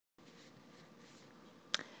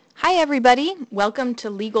Hi everybody, welcome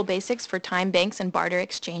to Legal Basics for Time Banks and Barter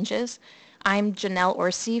Exchanges. I'm Janelle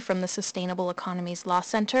Orsi from the Sustainable Economies Law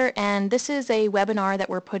Center, and this is a webinar that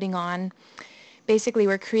we're putting on. Basically,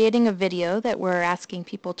 we're creating a video that we're asking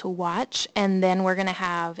people to watch, and then we're going to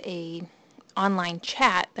have a online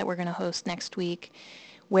chat that we're going to host next week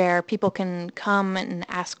where people can come and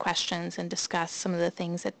ask questions and discuss some of the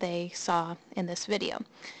things that they saw in this video.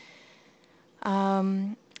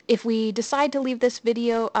 If we decide to leave this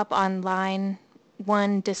video up online,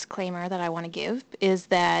 one disclaimer that I want to give is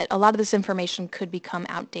that a lot of this information could become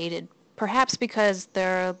outdated, perhaps because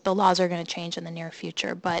the laws are going to change in the near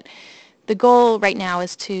future, but the goal right now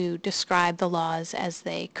is to describe the laws as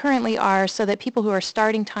they currently are so that people who are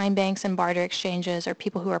starting time banks and barter exchanges or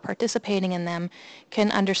people who are participating in them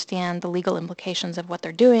can understand the legal implications of what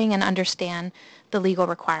they're doing and understand the legal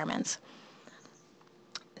requirements.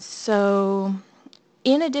 So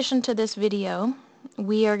in addition to this video,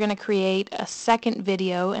 we are going to create a second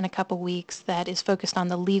video in a couple weeks that is focused on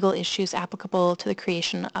the legal issues applicable to the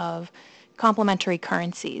creation of complementary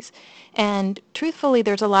currencies. And truthfully,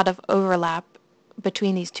 there's a lot of overlap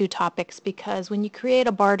between these two topics because when you create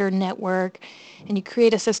a barter network and you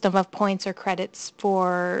create a system of points or credits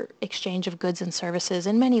for exchange of goods and services,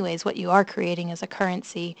 in many ways what you are creating is a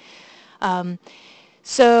currency.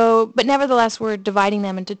 But nevertheless, we're dividing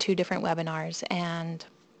them into two different webinars, and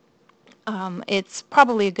it's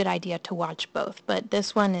probably a good idea to watch both, but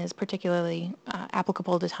this one is particularly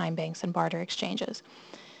applicable to time banks and barter exchanges.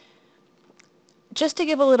 Just to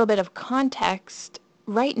give a little bit of context,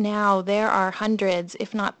 right now there are hundreds,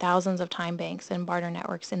 if not thousands, of time banks and barter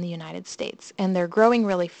networks in the United States, and they're growing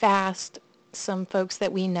really fast. Some folks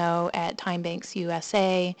that we know at Time Banks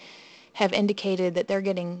USA have indicated that they're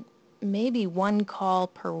getting maybe one call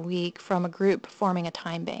per week from a group forming a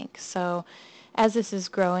time bank. So as this is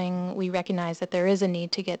growing, we recognize that there is a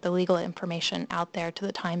need to get the legal information out there to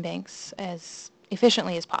the time banks as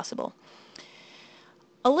efficiently as possible.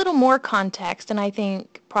 A little more context, and I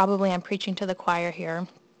think probably I'm preaching to the choir here,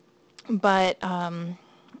 but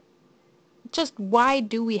just why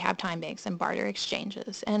do we have time banks and barter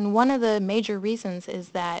exchanges? And one of the major reasons is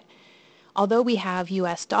that although we have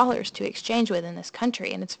U.S. dollars to exchange with in this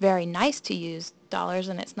country, and it's very nice to use dollars,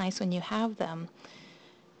 and it's nice when you have them,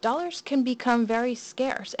 dollars can become very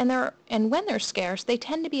scarce. And when they're scarce, they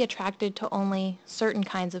tend to be attracted to only certain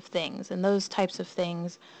kinds of things. And those types of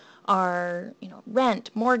things are, rent,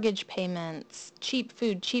 mortgage payments, cheap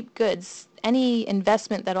food, cheap goods, any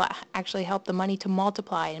investment that'll actually help the money to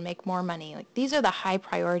multiply and make more money. Like, these are the high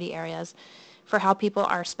priority areas for how people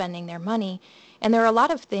are spending their money. And there are a lot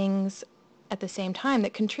of things at the same time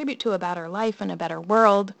that contribute to a better life and a better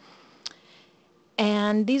world.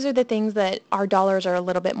 And these are the things that our dollars are a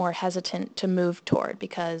little bit more hesitant to move toward,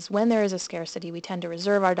 because when there is a scarcity, we tend to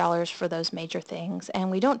reserve our dollars for those major things,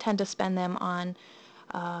 and we don't tend to spend them on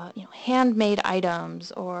handmade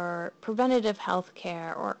items or preventative health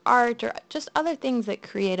care or art or just other things that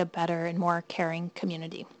create a better and more caring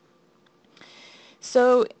community.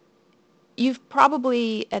 So you've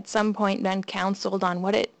probably at some point been counseled on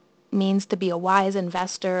what it means to be a wise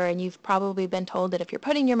investor, and you've probably been told that if you're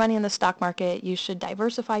putting your money in the stock market, you should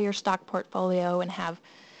diversify your stock portfolio and have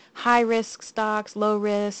high risk stocks, low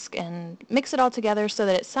risk, and mix it all together so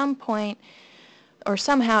that at some point or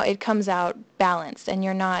somehow it comes out balanced and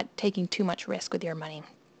you're not taking too much risk with your money.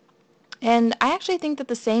 And I actually think that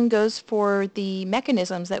the same goes for the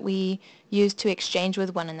mechanisms that we use to exchange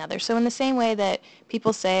with one another. So in the same way that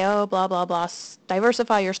people say, oh, blah, blah, blah,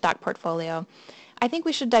 diversify your stock portfolio, I think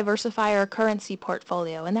we should diversify our currency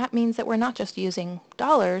portfolio. And that means that we're not just using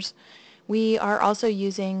dollars, we are also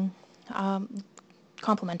using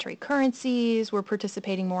complementary currencies, we're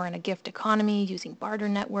participating more in a gift economy, using barter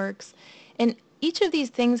networks. And each of these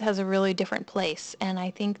things has a really different place, and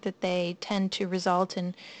I think that they tend to result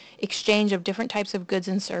in exchange of different types of goods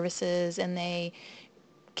and services, and they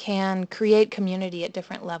can create community at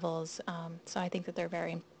different levels. So I think that they're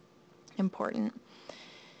very important.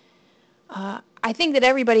 I think that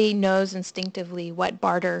everybody knows instinctively what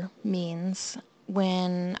barter means.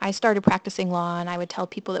 When I started practicing law and I would tell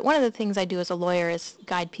people that one of the things I do as a lawyer is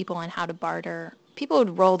guide people on how to barter, people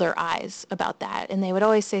would roll their eyes about that, and they would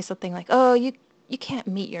always say something like, oh, you can't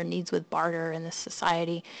meet your needs with barter in this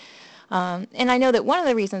society. And I know that one of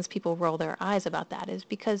the reasons people roll their eyes about that is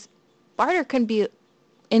because barter can be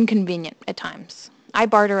inconvenient at times. I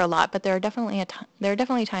barter a lot, but there are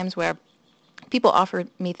definitely times where people offer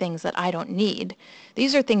me things that I don't need.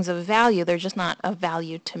 These are things of value. They're just not of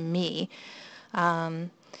value to me.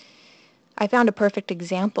 I found a perfect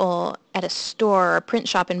example at a store, a print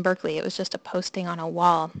shop in Berkeley. It was just a posting on a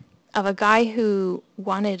wall. of a guy who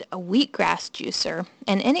wanted a wheatgrass juicer,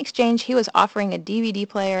 and in exchange he was offering a DVD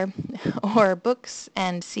player or books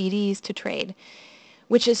and CDs to trade,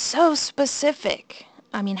 which is so specific.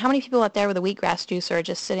 I mean, how many people out there with a wheatgrass juicer are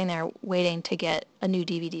just sitting there waiting to get a new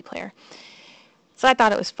DVD player? So I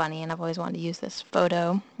thought it was funny, and I've always wanted to use this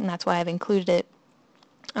photo, and that's why I've included it.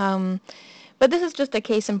 But this is just a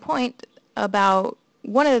case in point about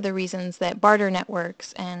one of the reasons that barter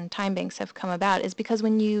networks and time banks have come about is because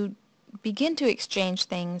when you begin to exchange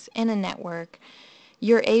things in a network,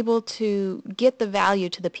 you're able to get the value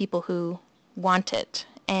to the people who want it.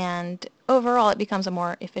 And overall, it becomes a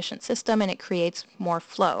more efficient system and it creates more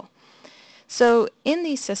flow. So in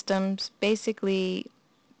these systems, basically,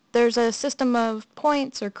 there's a system of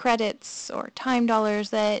points or credits or time dollars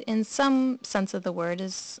that in some sense of the word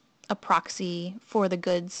is a proxy for the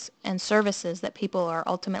goods and services that people are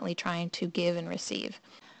ultimately trying to give and receive.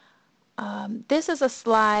 This is a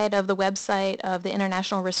slide of the website of the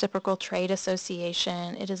International Reciprocal Trade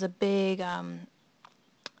Association. It is a big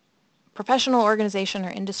professional organization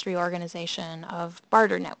or industry organization of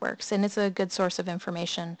barter networks, and it's a good source of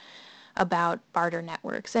information about barter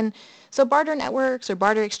networks. And so barter networks or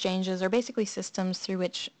barter exchanges are basically systems through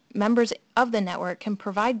which members of the network can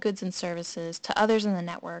provide goods and services to others in the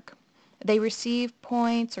network. They receive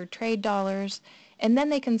points or trade dollars, and then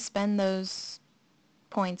they can spend those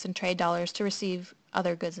points and trade dollars to receive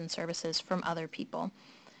other goods and services from other people.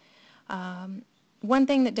 One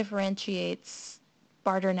thing that differentiates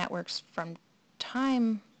barter networks from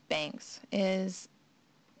time banks is,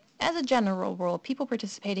 as a general rule, people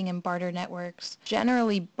participating in barter networks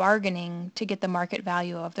generally bargaining to get the market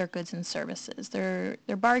value of their goods and services. They're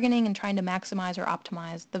bargaining and trying to maximize or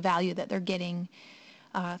optimize the value that they're getting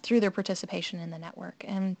through their participation in the network.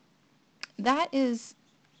 And that is,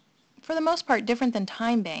 for the most part, different than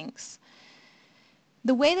time banks.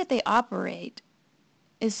 The way that they operate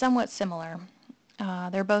is somewhat similar.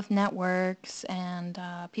 They're both networks, and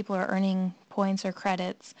people are earning points or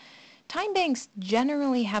credits. Time banks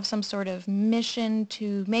generally have some sort of mission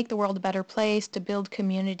to make the world a better place, to build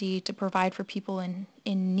community, to provide for people in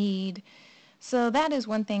need. So that is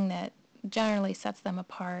one thing that generally sets them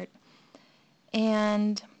apart.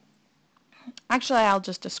 And actually, I'll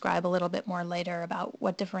just describe a little bit more later about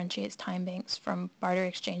what differentiates time banks from barter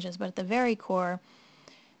exchanges, but at the very core,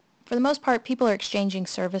 for the most part, people are exchanging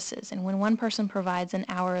services, and when one person provides an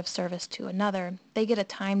hour of service to another, they get a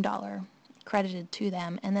time dollar credited to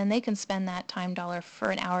them, and then they can spend that time dollar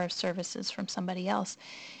for an hour of services from somebody else.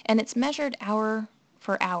 And it's measured hour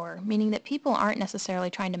for hour, meaning that people aren't necessarily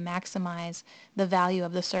trying to maximize the value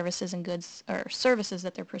of the services and goods or services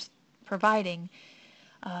that they're providing.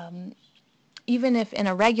 Even if in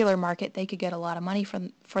a regular market they could get a lot of money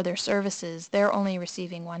for their services, they're only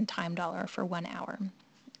receiving one time dollar for 1 hour.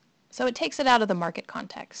 So it takes it out of the market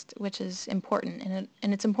context, which is important,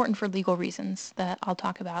 and it's important for legal reasons that I'll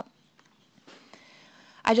talk about.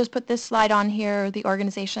 I just put this slide on here. The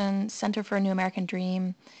organization Center for a New American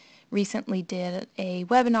Dream recently did a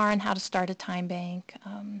webinar on how to start a time bank.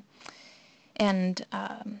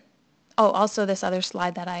 Also this other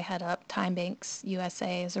slide that I had up, Time Banks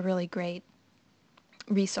USA, is a really great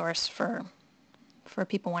resource for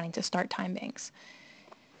people wanting to start time banks.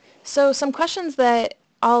 So some questions that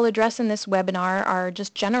I'll address in this webinar are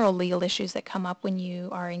just general legal issues that come up when you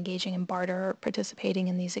are engaging in barter or participating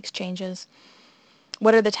in these exchanges.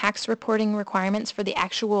 What are the tax reporting requirements for the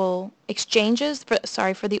actual exchanges,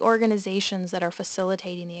 for the organizations that are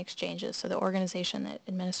facilitating the exchanges, so the organization that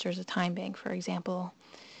administers a time bank, for example.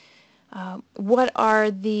 What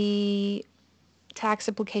are the tax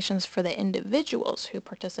implications for the individuals who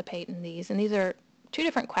participate in these? And these are two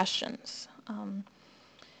different questions,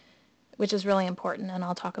 which is really important, and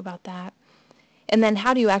I'll talk about that. And then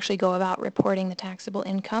how do you actually go about reporting the taxable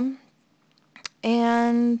income?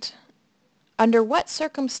 And under what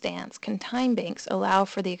circumstance can time banks allow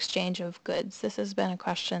for the exchange of goods? This has been a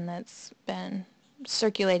question that's been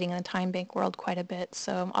circulating in the time bank world quite a bit,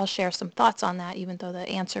 so I'll share some thoughts on that, even though the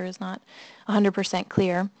answer is not 100%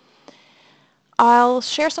 clear. I'll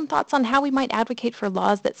share some thoughts on how we might advocate for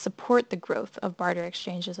laws that support the growth of barter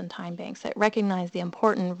exchanges and time banks, that recognize the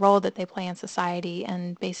important role that they play in society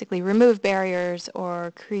and basically remove barriers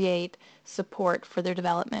or create support for their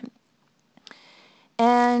development.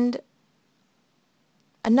 And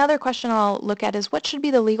another question I'll look at is what should be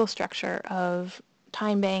the legal structure of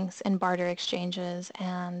time banks and barter exchanges,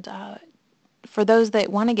 and for those that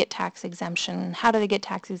want to get tax exemption, how do they get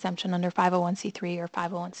tax exemption under 501c3 or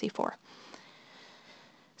 501c4?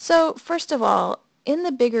 So first of all, in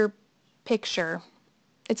the bigger picture,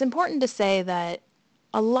 it's important to say that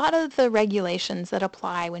a lot of the regulations that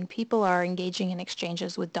apply when people are engaging in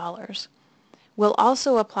exchanges with dollars will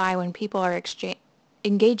also apply when people are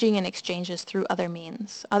engaging in exchanges through other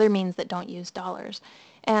means that don't use dollars.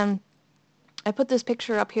 And I put this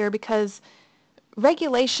picture up here because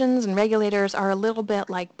regulations and regulators are a little bit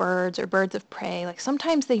like birds or birds of prey. Like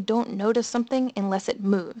sometimes they don't notice something unless it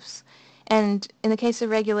moves. And in the case of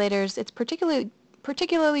regulators, it's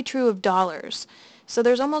particularly true of dollars. So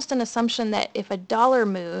there's almost an assumption that if a dollar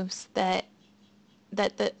moves, that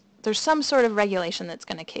there's some sort of regulation that's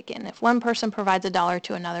going to kick in. If one person provides a dollar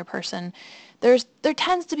to another person, there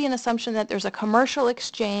tends to be an assumption that there's a commercial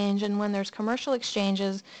exchange, and when there's commercial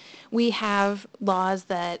exchanges, we have laws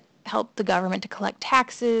that help the government to collect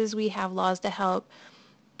taxes. We have laws to help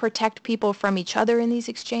protect people from each other in these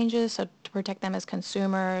exchanges, so to protect them as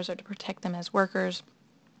consumers or to protect them as workers.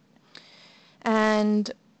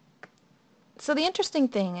 And so the interesting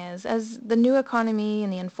thing is, as the new economy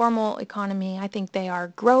and the informal economy, I think they are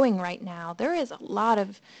growing right now, there is a lot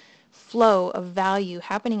of flow of value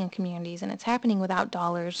happening in communities, and it's happening without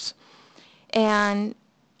dollars. And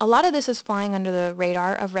a lot of this is flying under the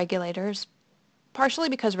radar of regulators, partially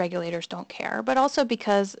because regulators don't care, but also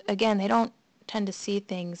because, again, they don't tend to see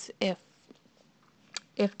things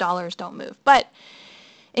if dollars don't move. But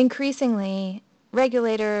increasingly,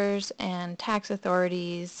 regulators and tax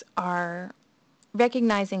authorities are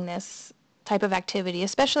recognizing this type of activity,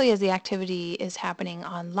 especially as the activity is happening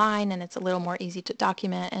online and it's a little more easy to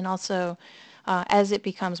document, and also as it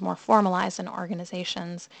becomes more formalized in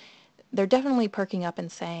organizations, they're definitely perking up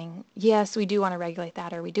and saying, yes, we do want to regulate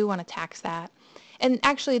that, or we do want to tax that. And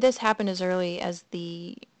actually this happened as early as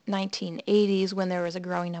the 1980s when there was a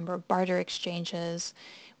growing number of barter exchanges.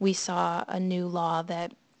 We saw a new law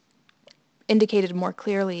that indicated more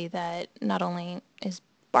clearly that not only is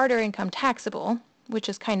barter income taxable, which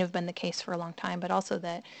has kind of been the case for a long time, but also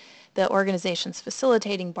that the organizations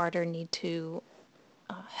facilitating barter need to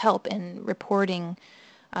help in reporting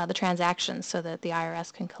the transactions so that the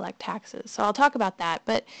IRS can collect taxes. So I'll talk about that.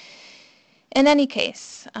 But in any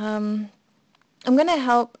case, I'm going to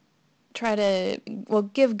help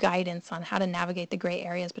give guidance on how to navigate the gray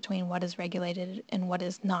areas between what is regulated and what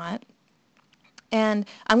is not. And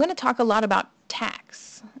I'm going to talk a lot about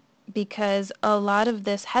tax because a lot of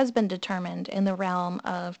this has been determined in the realm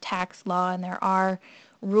of tax law, and there are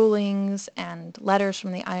rulings and letters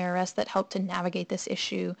from the IRS that help to navigate this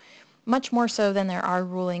issue much more so than there are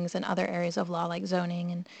rulings in other areas of law like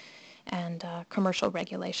zoning and commercial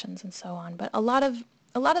regulations and so on. But a lot of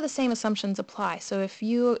the same assumptions apply. So if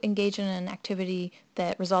you engage in an activity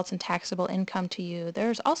that results in taxable income to you,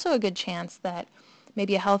 there's also a good chance that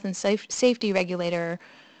maybe a health and safety regulator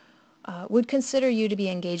would consider you to be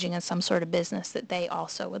engaging in some sort of business that they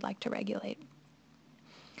also would like to regulate.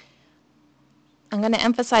 I'm going to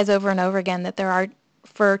emphasize over and over again that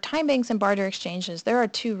for time banks and barter exchanges, there are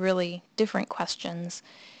two really different questions.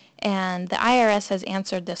 And the IRS has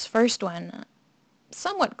answered this first one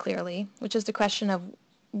somewhat clearly, which is the question of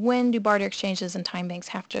when do barter exchanges and time banks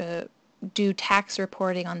have to do tax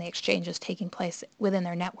reporting on the exchanges taking place within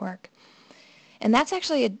their network. And that's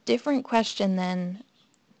actually a different question than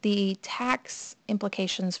the tax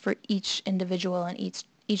implications for each individual and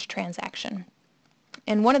each transaction.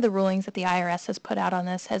 And one of the rulings that the IRS has put out on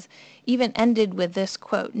this has even ended with this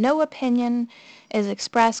quote, "No opinion is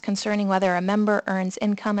expressed concerning whether a member earns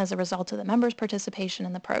income as a result of the member's participation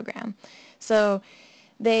in the program." So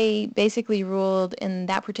they basically ruled in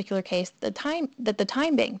that particular case that the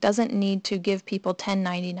time bank doesn't need to give people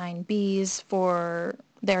 1099-Bs for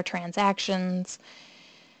their transactions.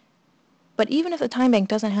 But even if the time bank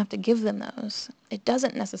doesn't have to give them those, it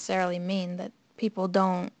doesn't necessarily mean that people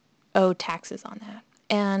don't owe taxes on that.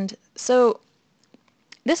 And so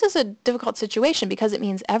this is a difficult situation because it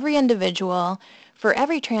means every individual for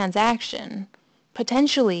every transaction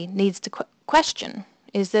potentially needs to question,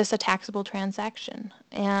 is this a taxable transaction?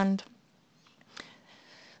 And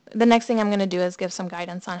the next thing I'm going to do is give some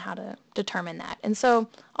guidance on how to determine that. And so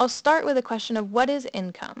I'll start with a question of what is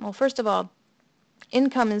income? Well, first of all,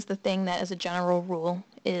 income is the thing that, as a general rule,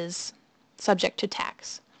 is subject to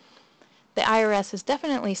tax. The IRS has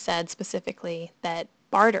definitely said specifically that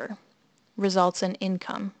barter results in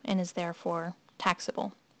income and is therefore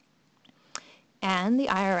taxable. And the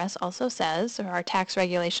IRS also says, or our tax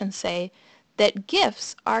regulations say, that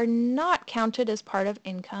gifts are not counted as part of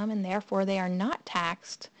income and therefore they are not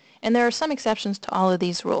taxed. And there are some exceptions to all of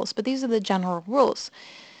these rules, but these are the general rules.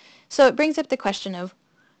 So it brings up the question of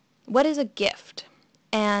what is a gift?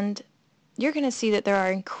 And you're going to see that there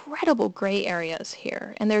are incredible gray areas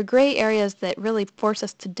here. And there are gray areas that really force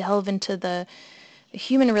us to delve into the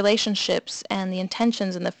human relationships and the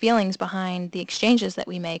intentions and the feelings behind the exchanges that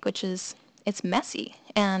we make, which is, it's messy.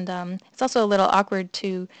 And it's also a little awkward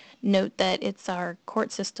to note that it's our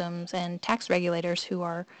court systems and tax regulators who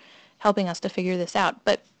are helping us to figure this out.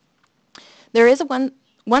 But there is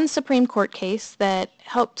one Supreme Court case that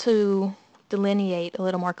helped to delineate a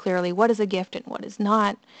little more clearly what is a gift and what is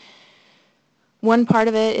not. One part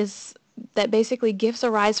of it is that basically gifts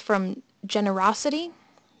arise from generosity.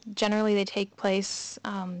 Generally, they take place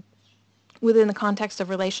within the context of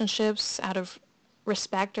relationships out of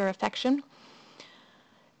respect or affection.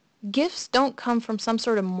 Gifts don't come from some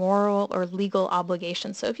sort of moral or legal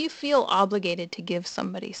obligation. So if you feel obligated to give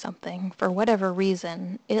somebody something for whatever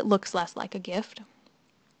reason, it looks less like a gift.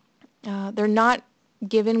 They're not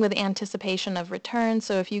given with anticipation of return.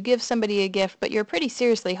 So if you give somebody a gift, but you're pretty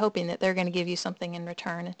seriously hoping that they're going to give you something in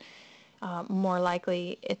return, more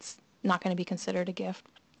likely it's not going to be considered a gift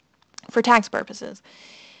for tax purposes.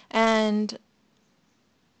 And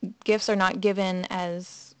gifts are not given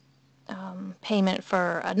as payment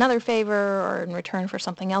for another favor or in return for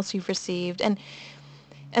something else you've received. And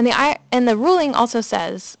the ruling also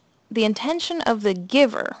says the intention of the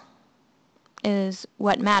giver is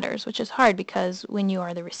what matters, which is hard because when you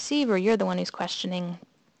are the receiver, you're the one who's questioning,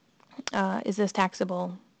 is this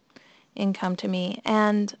taxable income to me?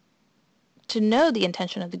 And to know the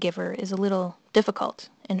intention of the giver is a little difficult,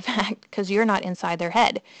 in fact, because you're not inside their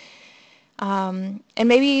head. And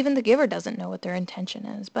maybe even the giver doesn't know what their intention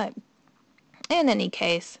is. But in any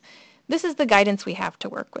case, this is the guidance we have to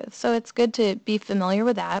work with. So it's good to be familiar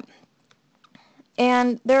with that.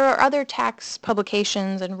 And there are other tax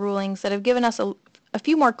publications and rulings that have given us a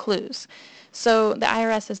few more clues. So the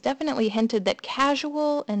IRS has definitely hinted that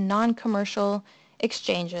casual and non-commercial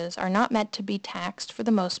exchanges are not meant to be taxed for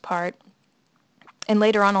the most part. And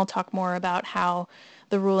later on I'll talk more about how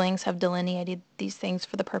the rulings have delineated these things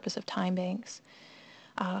for the purpose of time banks.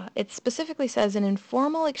 It specifically says an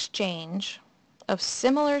informal exchange of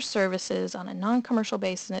similar services on a non-commercial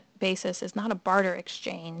basis is not a barter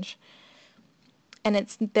exchange, and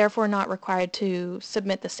it's therefore not required to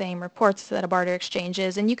submit the same reports that a barter exchange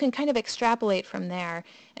is. And you can kind of extrapolate from there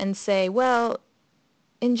and say, well,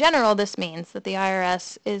 in general, this means that the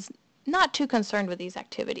IRS is not too concerned with these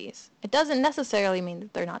activities. It doesn't necessarily mean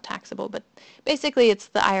that they're not taxable, but basically it's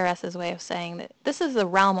the IRS's way of saying that this is the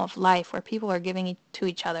realm of life where people are giving to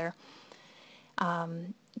each other,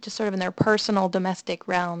 just sort of in their personal domestic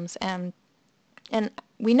realms. And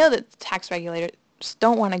we know that tax regulators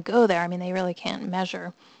don't want to go there. I mean, they really can't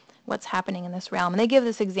measure what's happening in this realm. And they give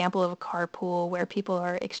this example of a carpool where people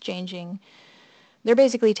are exchanging. They're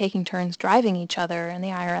basically taking turns driving each other, and the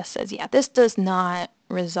IRS says, yeah, this does not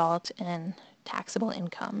result in taxable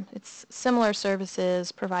income. It's similar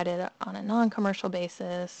services provided on a non-commercial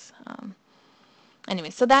basis.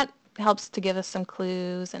 Anyway, so that helps to give us some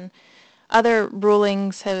clues. And other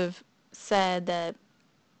rulings have said that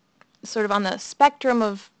sort of on the spectrum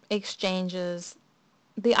of exchanges,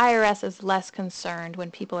 the IRS is less concerned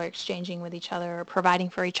when people are exchanging with each other or providing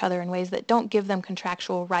for each other in ways that don't give them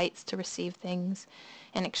contractual rights to receive things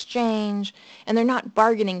in exchange. And they're not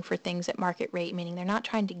bargaining for things at market rate, meaning they're not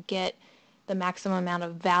trying to get the maximum amount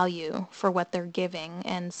of value for what they're giving.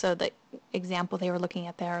 And so the example they were looking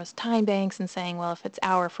at there was time banks and saying, well, if it's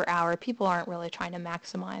hour for hour, people aren't really trying to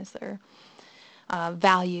maximize their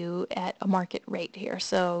value at a market rate here.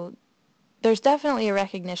 So there's definitely a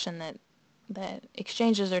recognition that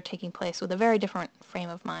exchanges are taking place with a very different frame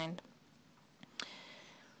of mind.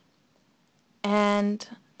 And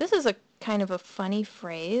this is a kind of a funny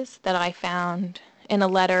phrase that I found in a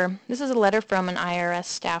letter. This is a letter from an IRS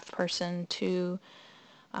staff person to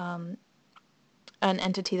an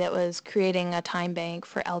entity that was creating a time bank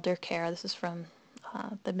for elder care. This is from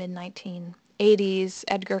the mid-1980s.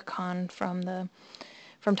 Edgar Kahn from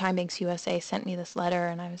Time Banks USA sent me this letter,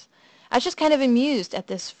 and I was just kind of amused at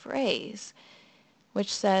this phrase,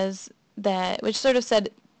 which sort of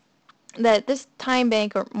said that this time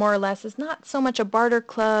bank, or more or less, is not so much a barter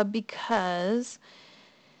club because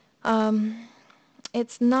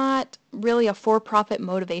it's not really a for-profit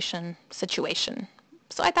motivation situation.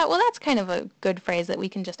 So I thought, well, that's kind of a good phrase that we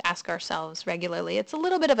can just ask ourselves regularly. It's a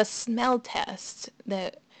little bit of a smell test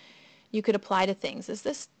that you could apply to things.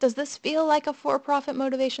 Does this feel like a for-profit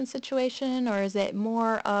motivation situation, or is it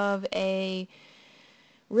more of a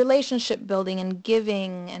relationship building and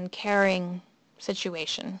giving and caring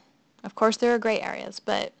situation? Of course, there are gray areas,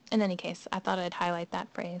 but in any case, I thought I'd highlight that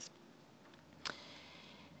phrase.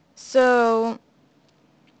 So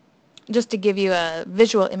just to give you a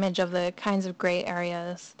visual image of the kinds of gray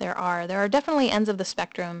areas there are definitely ends of the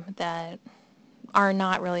spectrum that are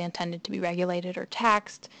not really intended to be regulated or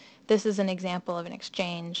taxed. This is an example of an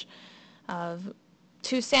exchange of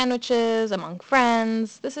 2 sandwiches among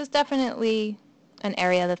friends. This is definitely an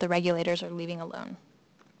area that the regulators are leaving alone.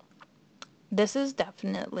 This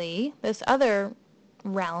other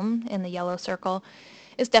realm in the yellow circle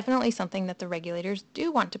is definitely something that the regulators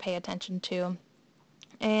do want to pay attention to.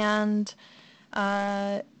 And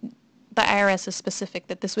the IRS is specific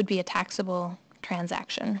that this would be a taxable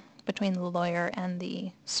transaction between the lawyer and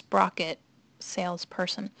the sprocket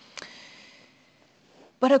salesperson.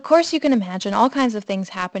 But of course you can imagine all kinds of things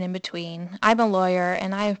happen in between. I'm a lawyer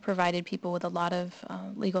and I have provided people with a lot of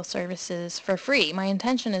legal services for free. My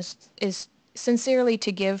intention is sincerely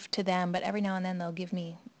to give to them, but every now and then they'll give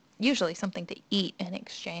me usually something to eat in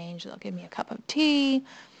exchange. They'll give me a cup of tea.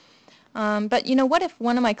 But what if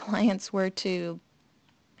one of my clients were to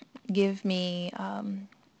give me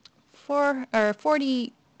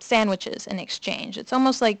 40 sandwiches in exchange? It's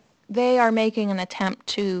almost like they are making an attempt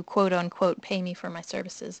to quote unquote pay me for my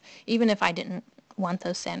services, even if I didn't want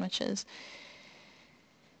those sandwiches.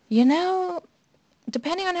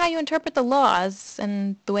 Depending on how you interpret the laws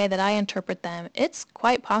and the way that I interpret them, it's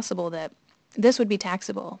quite possible that this would be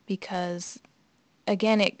taxable because,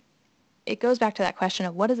 again, it goes back to that question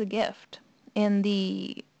of what is a gift? In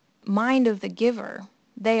the mind of the giver,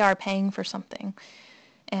 they are paying for something.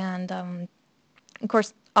 And, of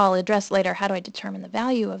course, I'll address later how do I determine the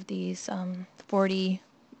value of these 40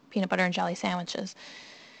 peanut butter and jelly sandwiches.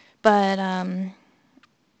 But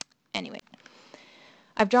anyway,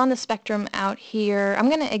 I've drawn the spectrum out here. I'm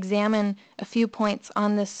going to examine a few points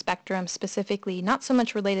on this spectrum specifically, not so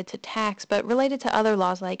much related to tax, but related to other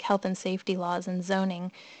laws like health and safety laws and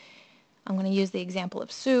zoning. I'm going to use the example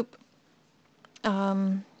of soup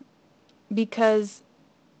because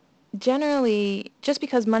generally, just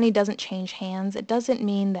because money doesn't change hands, it doesn't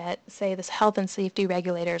mean that, say, the health and safety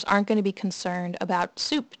regulators aren't going to be concerned about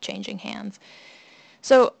soup changing hands.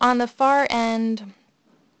 So on the far end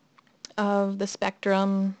of the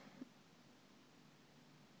spectrum,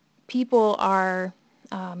 people are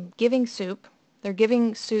giving soup. They're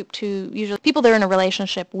giving soup to usually people they're in a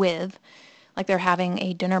relationship with, like they're having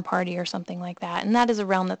a dinner party or something like that. And that is a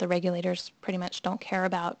realm that the regulators pretty much don't care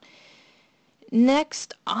about.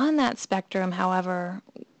 Next on that spectrum, however,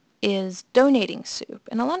 is donating soup.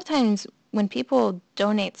 And a lot of times when people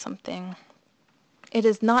donate something, it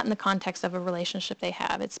is not in the context of a relationship they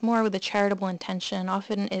have. It's more with a charitable intention.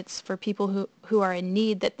 Often it's for people who are in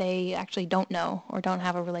need that they actually don't know or don't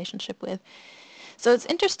have a relationship with. So it's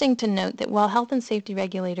interesting to note that while health and safety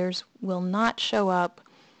regulators will not show up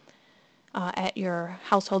at your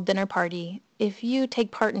household dinner party, if you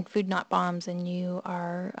take part in Food Not Bombs and you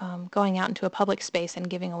are going out into a public space and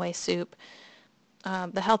giving away soup,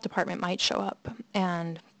 the health department might show up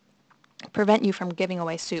and prevent you from giving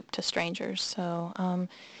away soup to strangers. So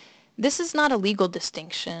this is not a legal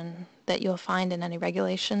distinction that you'll find in any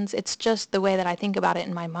regulations. It's just the way that I think about it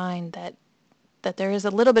in my mind that there is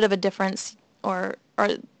a little bit of a difference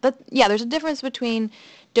there's a difference between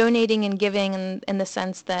donating and giving in the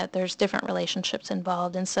sense that there's different relationships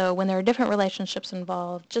involved. And so when there are different relationships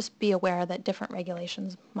involved, just be aware that different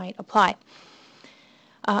regulations might apply.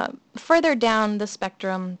 Further down the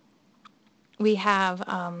spectrum, we have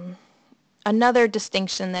another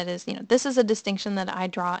distinction that is, this is a distinction that I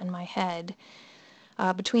draw in my head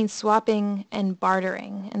between swapping and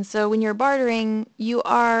bartering. And so when you're bartering, you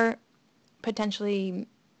are potentially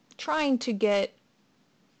trying to get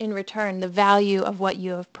in return the value of what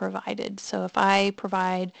you have provided. So if I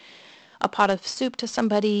provide a pot of soup to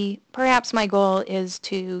somebody, perhaps my goal is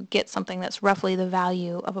to get something that's roughly the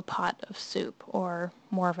value of a pot of soup or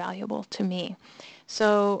more valuable to me.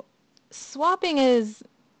 So swapping is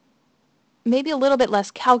maybe a little bit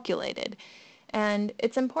less calculated. And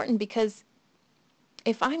it's important because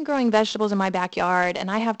if I'm growing vegetables in my backyard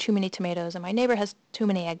and I have too many tomatoes and my neighbor has too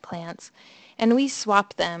many eggplants and we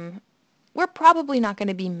swap them, we're probably not going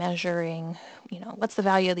to be measuring, what's the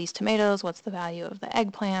value of these tomatoes, what's the value of the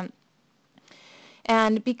eggplant.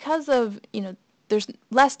 And because of, there's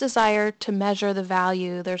less desire to measure the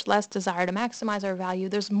value, there's less desire to maximize our value,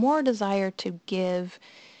 there's more desire to give,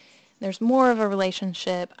 there's more of a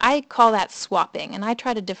relationship. I call that swapping, and I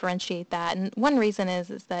try to differentiate that. And one reason is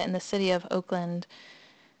that in the city of Oakland,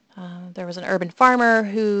 there was an urban farmer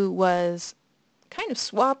who was kind of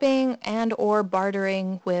swapping and or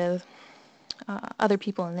bartering with other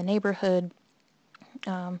people in the neighborhood.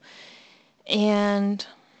 And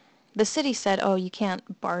the city said, oh, you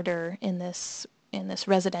can't barter in this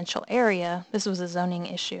residential area. This was a zoning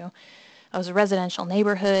issue. It was a residential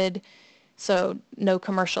neighborhood, So no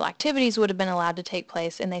commercial activities would have been allowed to take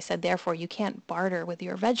place, and they said, therefore, you can't barter with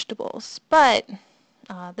your vegetables. But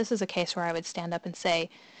this is a case where I would stand up and say,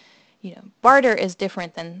 barter is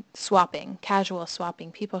different than swapping, casual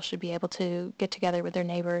swapping. People should be able to get together with their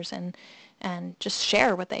neighbors and just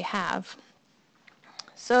share what they have.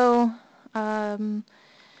 So,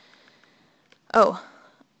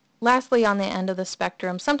 lastly, on the end of the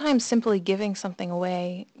spectrum, sometimes simply giving something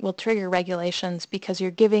away will trigger regulations because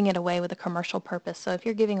you're giving it away with a commercial purpose. So if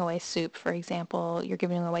you're giving away soup, for example, you're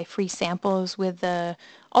giving away free samples with the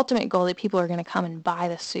ultimate goal that people are going to come and buy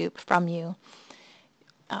the soup from you.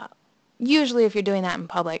 Usually if you're doing that in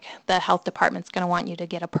public, the health department's going to want you to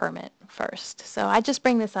get a permit first. So I just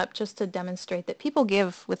bring this up just to demonstrate that people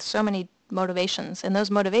give with so many motivations, and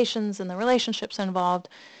those motivations and the relationships involved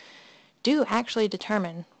do actually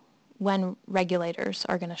determine when regulators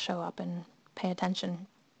are going to show up and pay attention.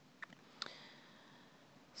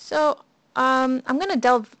 So I'm going to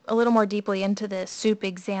delve a little more deeply into the soup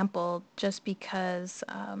example just because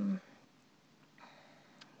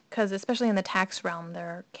especially in the tax realm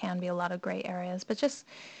there can be a lot of gray areas. But just,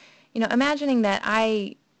 imagining that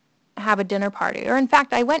I have a dinner party, or in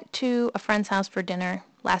fact I went to a friend's house for dinner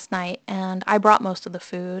last night and I brought most of the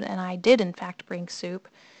food, and I did in fact bring soup.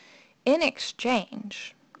 In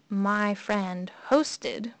exchange, my friend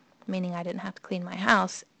hosted, meaning I didn't have to clean my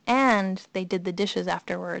house, and they did the dishes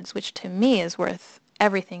afterwards, which to me is worth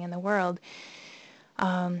everything in the world.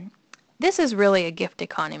 This is really a gift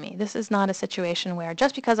economy. This is not a situation where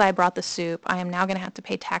just because I brought the soup, I am now going to have to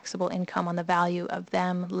pay taxable income on the value of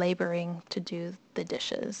them laboring to do the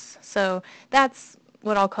dishes. So that's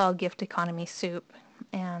what I'll call gift economy soup.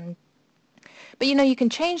 But you can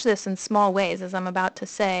change this in small ways, as I'm about to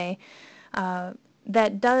say,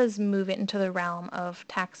 that does move it into the realm of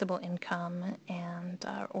taxable income and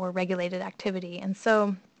or regulated activity. And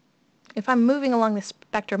so if I'm moving along the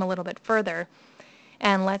spectrum a little bit further,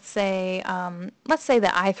 and let's say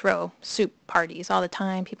that I throw soup parties all the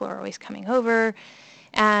time. People are always coming over,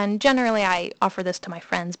 and generally I offer this to my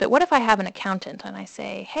friends. But what if I have an accountant and I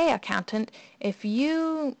say, hey, accountant, if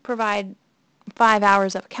you provide 5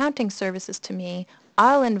 hours of accounting services to me,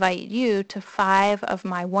 I'll invite you to 5 of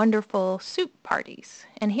my wonderful soup parties.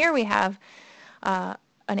 And here we have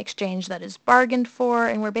an exchange that is bargained for,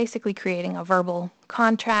 and we're basically creating a verbal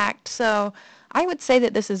contract. So I would say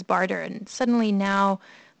that this is barter, and suddenly now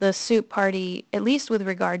the soup party, at least with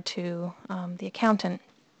regard to the accountant,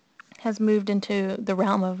 has moved into the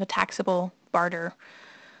realm of a taxable barter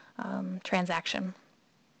transaction.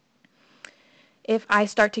 If I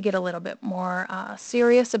start to get a little bit more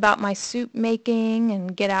serious about my soup making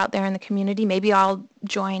and get out there in the community, maybe I'll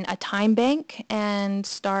join a time bank and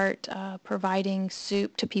start providing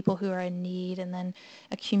soup to people who are in need, and then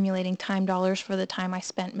accumulating time dollars for the time I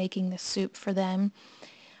spent making the soup for them.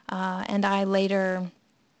 And I later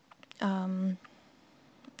I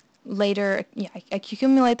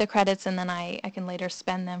accumulate the credits, and then I can later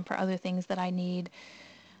spend them for other things that I need.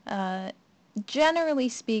 Generally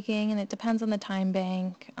speaking, and it depends on the time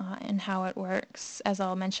bank and how it works, as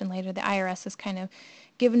I'll mention later, the IRS has kind of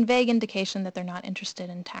given vague indication that they're not interested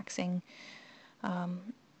in taxing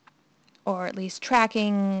or at least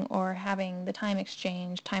tracking or having the time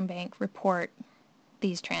exchange, time bank report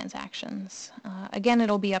these transactions. Again,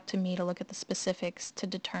 it'll be up to me to look at the specifics to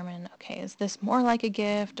determine, okay, is this more like a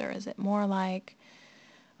gift or is it more like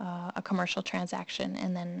a commercial transaction?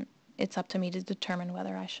 And then it's up to me to determine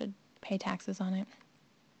whether I should pay taxes on it.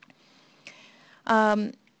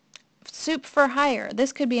 Soup for hire.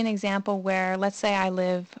 This could be an example where, let's say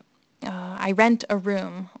I rent a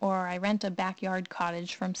room or I rent a backyard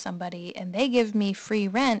cottage from somebody, and they give me free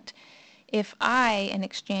rent if I, in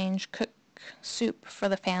exchange, cook soup for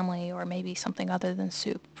the family, or maybe something other than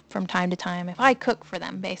soup from time to time. If I cook for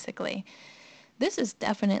them, basically, this is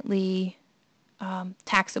definitely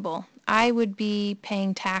taxable. I would be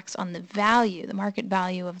paying tax on the value, the market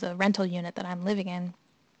value of the rental unit that I'm living in,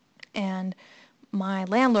 and my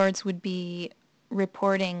landlords would be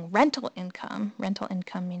reporting rental income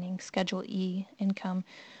meaning Schedule E income,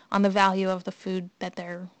 on the value of the food that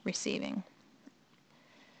they're receiving.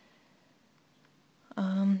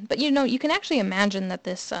 But you can actually imagine that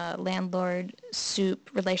this landlord-soup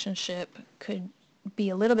relationship could be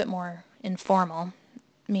a little bit more informal,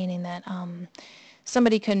 meaning that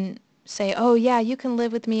somebody can say, oh yeah, you can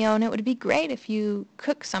live with me, and it would be great if you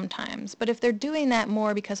cook sometimes. But if they're doing that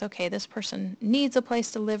more because, okay, this person needs a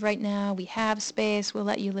place to live right now, we have space, we'll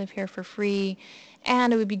let you live here for free,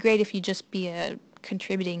 and it would be great if you just be a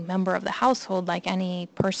contributing member of the household like any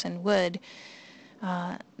person would,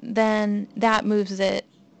 then that moves it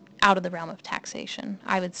out of the realm of taxation,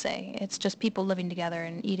 I would say. It's just people living together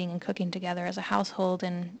and eating and cooking together as a household,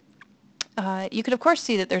 and you could, of course,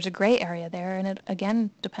 see that there's a gray area there, and it, again,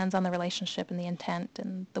 depends on the relationship and the intent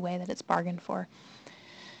and the way that it's bargained for.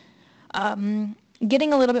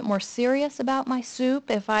 Getting a little bit more serious about my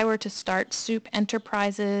soup, if I were to start soup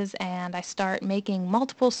enterprises and I start making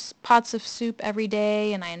multiple pots of soup every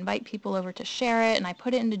day and I invite people over to share it and I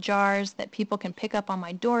put it into jars that people can pick up on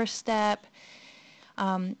my doorstep,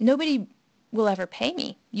 nobody will ever pay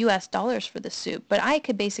me US dollars for the soup, but I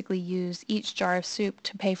could basically use each jar of soup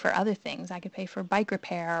to pay for other things. I could pay for bike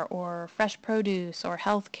repair or fresh produce or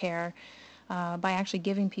health care by actually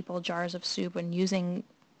giving people jars of soup and using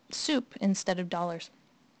soup instead of dollars.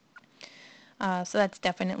 So that's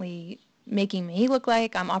definitely making me look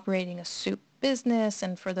like I'm operating a soup business,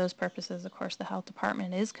 and for those purposes, of course, the health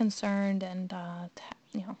department is concerned, and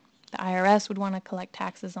the IRS would want to collect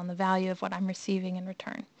taxes on the value of what I'm receiving in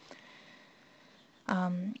return.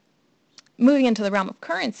 Moving into the realm of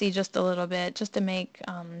currency just a little bit, just to make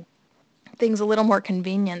things a little more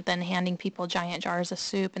convenient than handing people giant jars of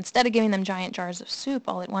soup. Instead of giving them giant jars of soup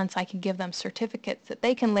all at once, I could give them certificates that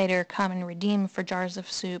they can later come and redeem for jars of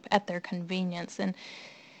soup at their convenience. And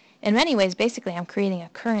in many ways, basically, I'm creating a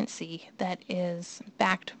currency that is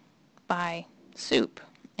backed by soup.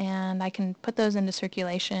 And I can put those into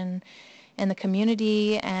circulation in the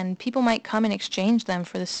community, and people might come and exchange them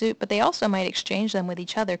for the soup, but they also might exchange them with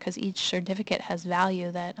each other because each certificate has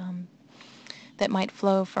value that that might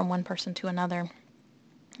flow from one person to another.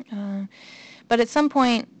 But at some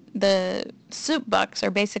point, the soup bucks are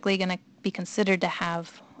basically going to be considered to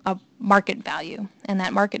have a market value, and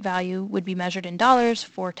that market value would be measured in dollars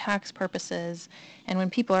for tax purposes. And when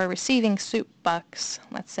people are receiving soup bucks,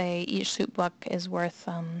 let's say each soup buck is worth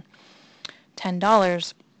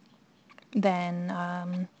 $10,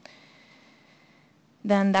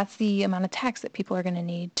 then that's the amount of tax that people are going to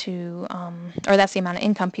need to, or that's the amount of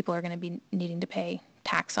income people are going to be needing to pay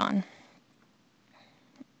tax on.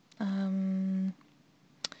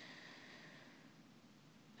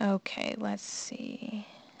 Okay, let's see.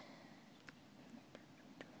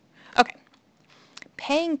 Okay,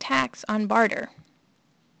 paying tax on barter.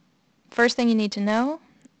 First thing you need to know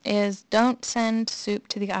is don't send soup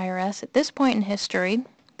to the IRS. At this point in history,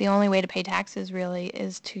 the only way to pay taxes really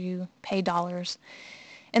is to pay dollars.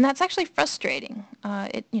 And that's actually frustrating.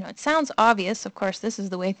 It sounds obvious, of course, this is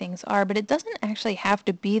the way things are, but it doesn't actually have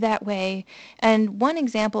to be that way. And one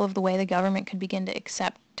example of the way the government could begin to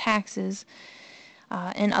accept taxes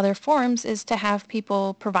in other forms is to have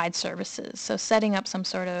people provide services. So setting up some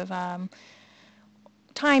sort of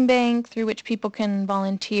time bank through which people can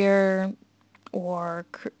volunteer, or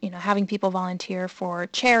having people volunteer for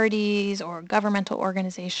charities or governmental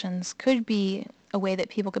organizations could be a way that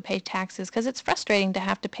people could pay taxes, because it's frustrating to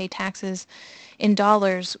have to pay taxes in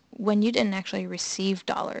dollars when you didn't actually receive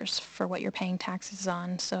dollars for what you're paying taxes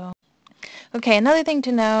on. So, okay, another thing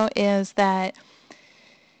to know is that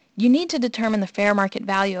you need to determine the fair market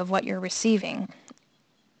value of what you're receiving.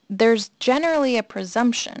 There's generally a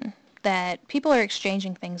presumption that people are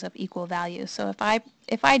exchanging things of equal value. So if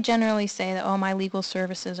I generally say that, oh, my legal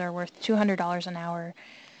services are worth $200 an hour,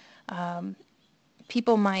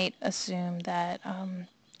 people might assume that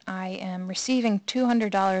I am receiving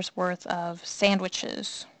 $200 worth of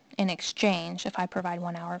sandwiches in exchange if I provide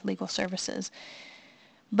 1 hour of legal services.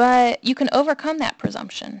 But you can overcome that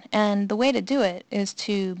presumption, and the way to do it is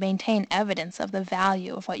to maintain evidence of the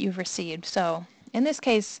value of what you've received. So in this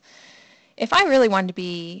case, if I really wanted to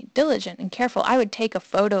be diligent and careful, I would take a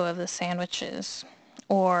photo of the sandwiches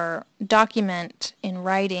or document in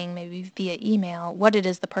writing, maybe via email, what it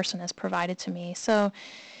is the person has provided to me. So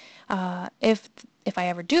if I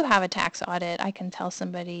ever do have a tax audit, I can tell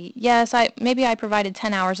somebody, yes, maybe I provided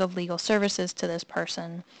 10 hours of legal services to this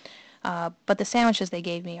person, but the sandwiches they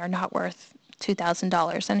gave me are not worth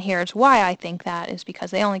 $2,000. And here's why I think that is because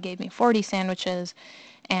they only gave me 40 sandwiches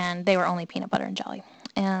and they were only peanut butter and jelly.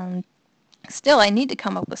 And still, I need to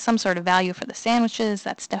come up with some sort of value for the sandwiches.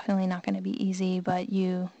 That's definitely not going to be easy, but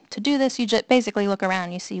to do this, you just basically look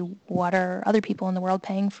around. You see what are other people in the world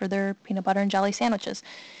paying for their peanut butter and jelly sandwiches.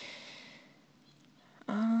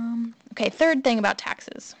 Okay, third thing about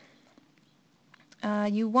taxes.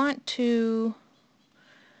 You want to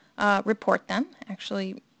report them,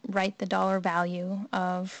 actually write the dollar value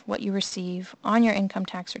of what you receive on your income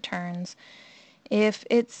tax returns. If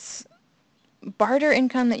it's barter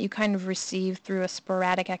income that you kind of receive through a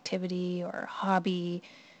sporadic activity or hobby,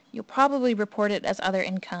 you'll probably report it as other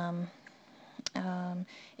income.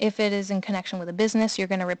 If it is in connection with a business, you're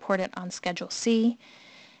going to report it on Schedule C.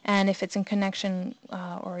 And if it's in connection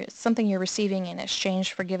or it's something you're receiving in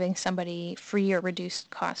exchange for giving somebody free or reduced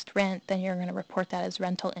cost rent, then you're going to report that as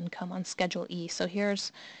rental income on Schedule E. So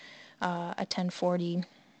here's a 1040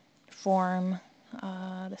 form.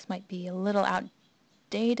 This might be a little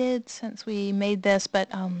outdated since we made this, but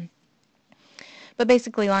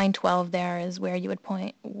basically line 12 there is where you would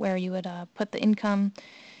put the income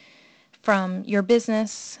from your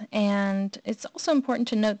business. And it's also important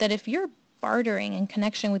to note that if you're bartering in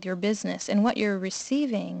connection with your business and what you're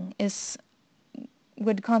receiving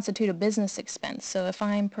would constitute a business expense. So if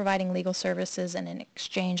I'm providing legal services and in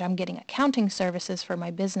exchange I'm getting accounting services for my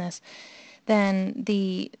business, then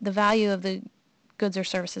the value of the goods or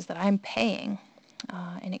services that I'm paying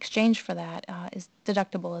in exchange for that is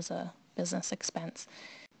deductible as a business expense.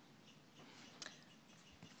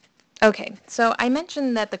 Okay, so I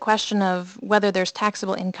mentioned that the question of whether there's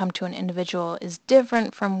taxable income to an individual is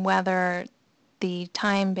different from whether the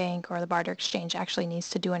time bank or the barter exchange actually needs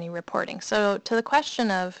to do any reporting. So to the question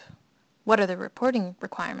of what are the reporting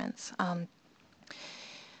requirements,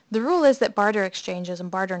 the rule is that barter exchanges and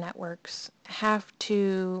barter networks have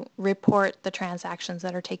to report the transactions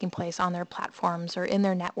that are taking place on their platforms or in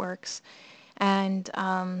their networks. And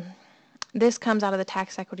this comes out of the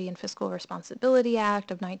Tax Equity and Fiscal Responsibility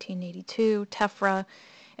Act of 1982, TEFRA,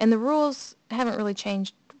 and the rules haven't really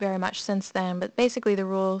changed very much since then, but basically the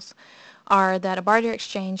rules are that a barter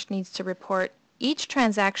exchange needs to report each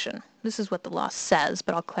transaction. This is what the law says,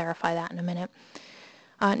 but I'll clarify that in a minute.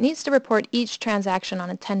 Needs to report each transaction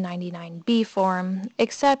on a 1099-B form,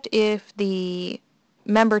 except if the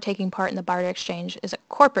member taking part in the barter exchange is a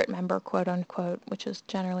corporate member, quote unquote, which is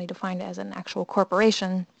generally defined as an actual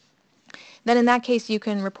corporation. Then in that case you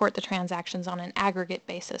can report the transactions on an aggregate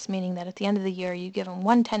basis, meaning that at the end of the year you give them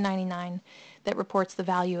one 1099 that reports the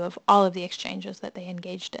value of all of the exchanges that they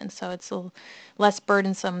engaged in. So it's less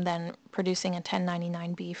burdensome than producing a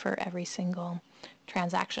 1099-B for every single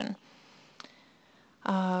transaction.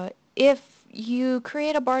 If you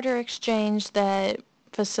create a barter exchange that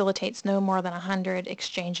facilitates no more than 100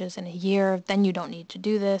 exchanges in a year, then you don't need to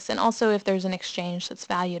do this. And also if there's an exchange that's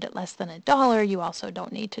valued at less than $1, you also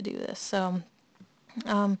don't need to do this. So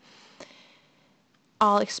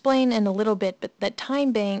I'll explain in a little bit, but that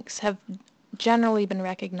time banks have generally been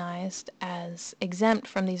recognized as exempt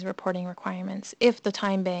from these reporting requirements if the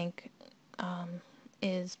time bank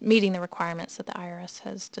is meeting the requirements that the IRS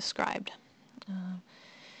has described.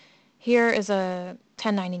 Here is a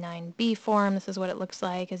 1099-B form. This is what it looks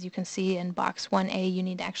like. As you can see in box 1A, you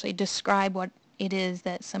need to actually describe what it is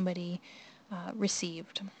that somebody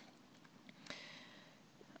received.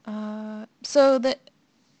 So the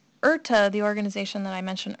IRTA, the organization that I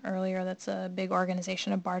mentioned earlier, that's a big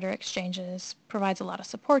organization of barter exchanges, provides a lot of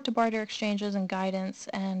support to barter exchanges and guidance,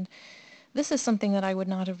 and this is something that I would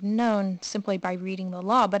not have known simply by reading the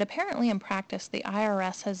law, but apparently in practice the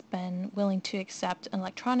IRS has been willing to accept an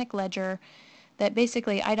electronic ledger that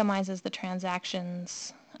basically itemizes the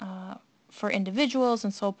transactions for individuals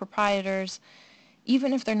and sole proprietors,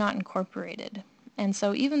 even if they're not incorporated. And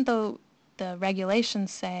so even though the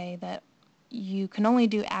regulations say that you can only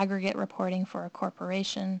do aggregate reporting for a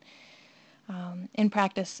corporation, in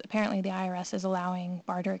practice, apparently the IRS is allowing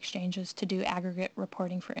barter exchanges to do aggregate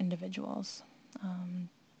reporting for individuals.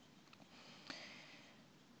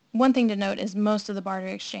 One thing to note is most of the barter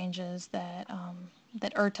exchanges that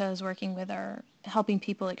IRTA is working with are helping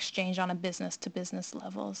people exchange on a business-to-business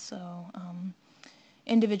level. So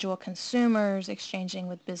individual consumers exchanging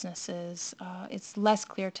with businesses, it's less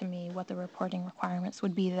clear to me what the reporting requirements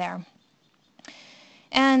would be there.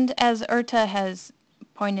 And as IRTA has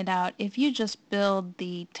pointed out, if you just build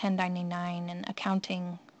the 1099 and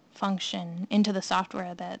accounting function into the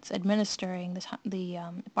software that's administering the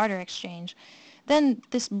barter exchange, then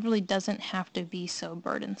this really doesn't have to be so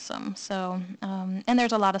burdensome. So, and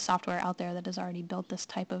there's a lot of software out there that has already built this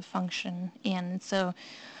type of function in. So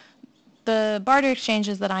the barter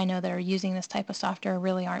exchanges that I know that are using this type of software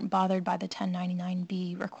really aren't bothered by the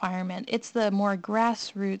 1099-B requirement. It's the more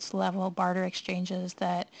grassroots level barter exchanges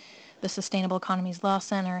that the Sustainable Economies Law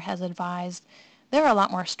Center has advised. They're a lot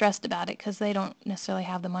more stressed about it because they don't necessarily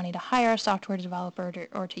have the money to hire a software developer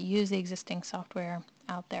or to use the existing software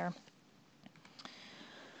out there.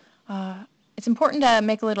 It's important to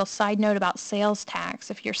make a little side note about sales tax.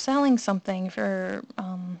 If you're selling something, if you're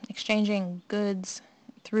exchanging goods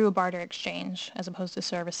through a barter exchange as opposed to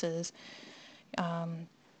services,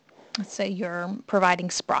 let's say you're providing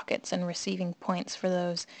sprockets and receiving points for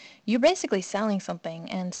those, you're basically selling something,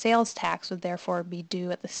 and sales tax would therefore be due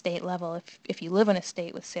at the state level if you live in a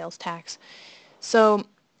state with sales tax. So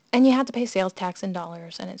And you have to pay sales tax in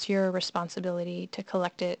dollars, and it's your responsibility to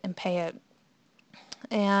collect it and pay it.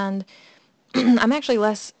 And I'm actually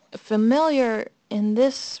less familiar in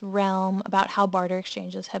this realm about how barter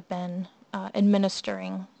exchanges have been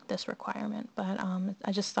administering this requirement, but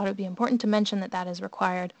I just thought it would be important to mention that that is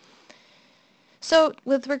required. So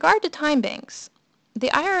with regard to time banks, the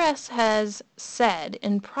IRS has said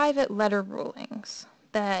in private letter rulings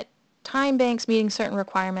that time banks meeting certain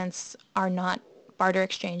requirements are not barter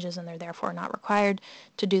exchanges, and they're therefore not required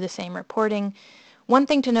to do the same reporting. One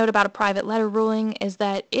thing to note about a private letter ruling is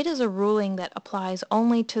that it is a ruling that applies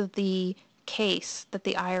only to the case that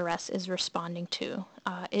the IRS is responding to.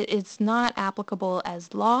 It's not applicable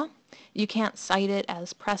as law. You can't cite it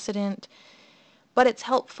as precedent, but it's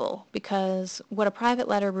helpful because what a private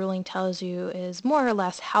letter ruling tells you is more or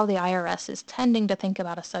less how the IRS is tending to think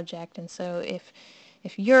about a subject. And so if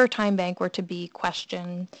your time bank were to be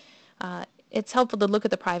questioned, it's helpful to look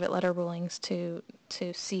at the private letter rulings to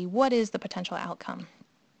see what is the potential outcome.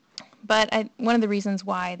 But one of the reasons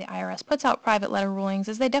why the IRS puts out private letter rulings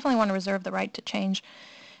is they definitely want to reserve the right to change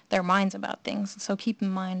their minds about things. So keep in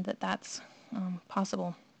mind that that's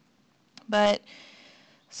possible. But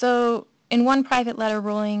so in one private letter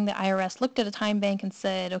ruling, the IRS looked at a time bank and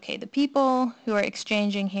said, okay, the people who are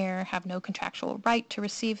exchanging here have no contractual right to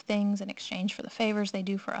receive things in exchange for the favors they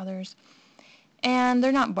do for others. And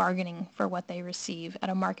they're not bargaining for what they receive at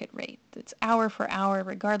a market rate. It's hour for hour,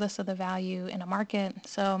 regardless of the value in a market.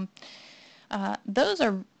 So those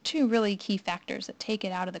are two really key factors that take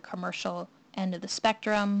it out of the commercial end of the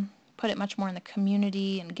spectrum, put it much more in the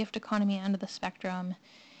community and gift economy end of the spectrum.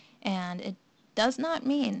 And it does not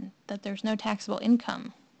mean that there's no taxable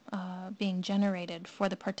income being generated for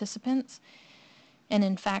the participants. And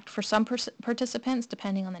in fact, for some participants,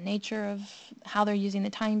 depending on the nature of how they're using the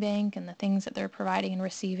time bank and the things that they're providing and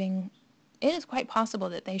receiving, it is quite possible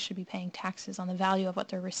that they should be paying taxes on the value of what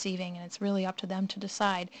they're receiving, and it's really up to them to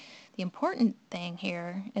decide. The important thing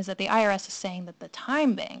here is that the IRS is saying that the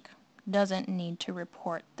time bank doesn't need to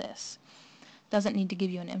report this, doesn't need to give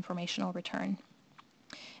you an informational return.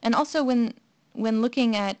 And also when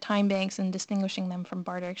looking at time banks and distinguishing them from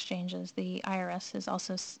barter exchanges, the IRS has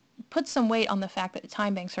also put some weight on the fact that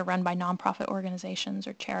time banks are run by nonprofit organizations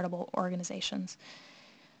or charitable organizations.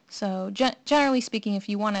 So generally speaking, if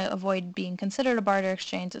you want to avoid being considered a barter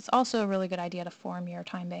exchange, it's also a really good idea to form your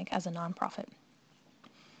time bank as a nonprofit.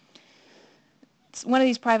 One of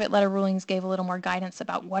these private letter rulings gave a little more guidance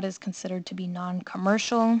about what is considered to be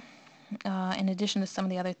non-commercial. In addition to some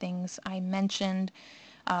of the other things I mentioned,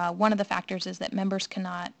 one of the factors is that members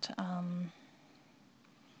cannot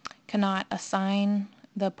assign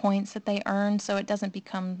the points that they earn, so it doesn't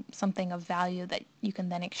become something of value that you can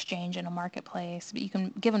then exchange in a marketplace, but you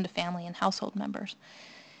can give them to family and household members.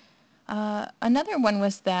 Another one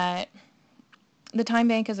was that the time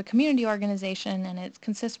bank is a community organization, and it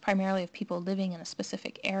consists primarily of people living in a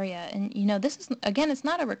specific area. And this is, again, it's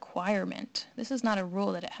not a requirement. This is not a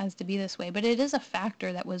rule that it has to be this way, but it is a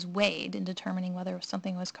factor that was weighed in determining whether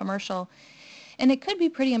something was commercial. And it could be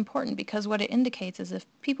pretty important because what it indicates is if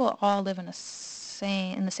people all live in the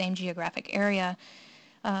same geographic area,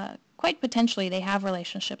 quite potentially they have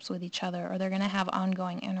relationships with each other, or they're going to have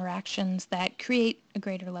ongoing interactions that create a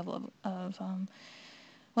greater level of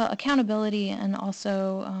accountability, and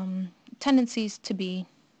also tendencies to be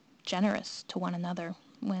generous to one another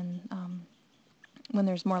when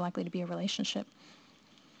there's more likely to be a relationship.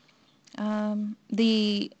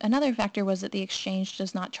 Another factor was that the exchange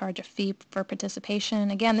does not charge a fee for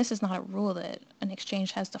participation. Again, this is not a rule that an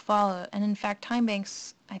exchange has to follow, and in fact, time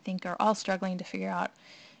banks, I think, are all struggling to figure out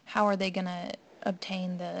how are they going to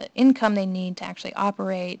obtain the income they need to actually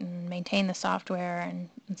operate and maintain the software and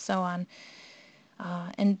so on.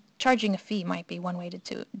 And charging a fee might be one way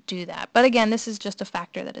to do that. But again, this is just a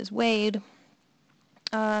factor that is weighed.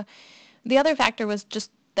 The other factor was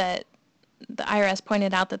just that the IRS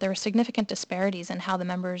pointed out that there were significant disparities in how the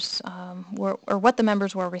members what the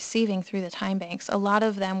members were receiving through the time banks. A lot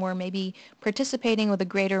of them were maybe participating with a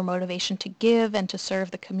greater motivation to give and to serve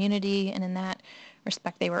the community, and in that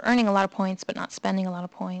respect they were earning a lot of points but not spending a lot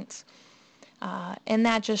of points. And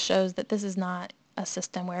that just shows that this is not a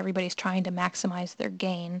system where everybody's trying to maximize their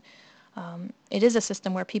gain. It is a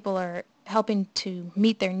system where people are helping to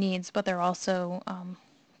meet their needs, but they're also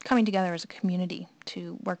coming together as a community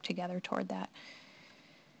to work together toward that.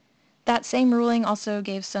 That same ruling also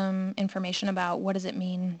gave some information about what does it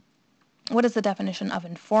mean, what is the definition of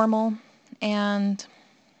informal, and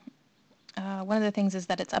one of the things is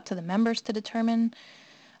that it's up to the members to determine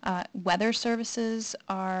whether services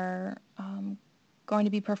are going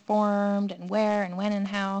to be performed and where and when and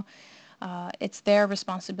how. It's their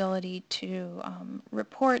responsibility to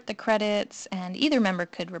report the credits, and either member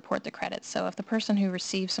could report the credits. So if the person who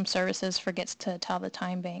receives some services forgets to tell the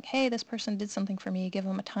time bank, hey, this person did something for me, give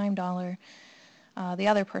them a time dollar, the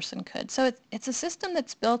other person could. So it's a system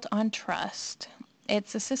that's built on trust.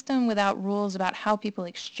 It's a system without rules about how people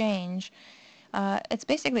exchange. It's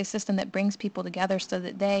basically a system that brings people together so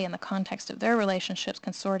that they, in the context of their relationships,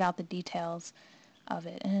 can sort out the details of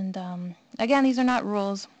it. And again, these are not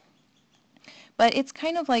rules. But it's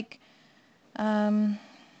kind of like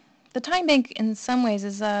the time bank in some ways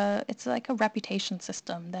it's like a reputation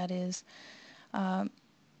system that is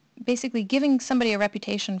basically giving somebody a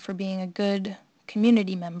reputation for being a good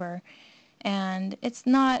community member, and it's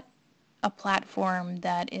not a platform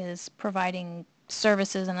that is providing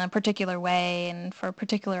services in a particular way and for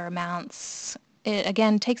particular amounts. It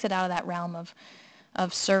again takes it out of that realm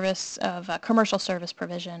of service, of commercial service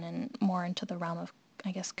provision, and more into the realm of,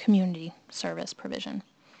 I guess, community service provision.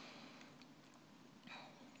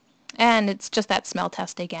 And it's just that smell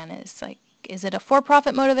test again. Is like, is it a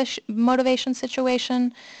for-profit motivation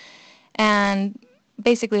situation? And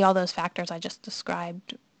basically all those factors I just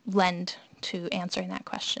described lend to answering that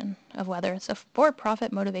question of whether it's a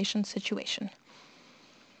for-profit motivation situation.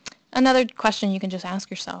 Another question you can just ask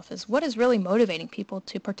yourself is, what is really motivating people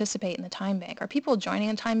to participate in the time bank? Are people joining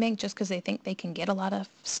a time bank just because they think they can get a lot of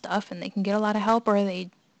stuff and they can get a lot of help, or are they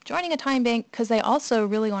joining a time bank because they also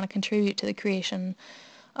really want to contribute to the creation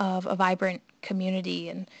of a vibrant community?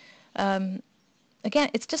 And again,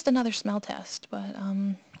 it's just another smell test, but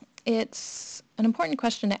it's an important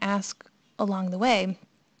question to ask along the way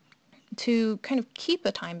to kind of keep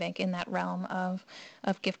a time bank in that realm of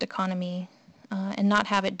gift economy, and not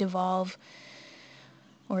have it devolve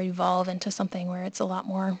or evolve into something where it's a lot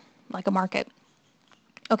more like a market.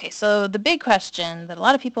 Okay, so the big question that a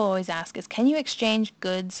lot of people always ask is, can you exchange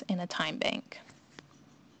goods in a time bank?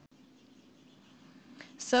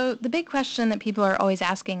 So the big question that people are always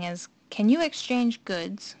asking is, can you exchange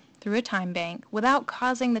goods through a time bank without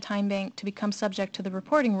causing the time bank to become subject to the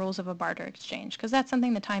reporting rules of a barter exchange? Because that's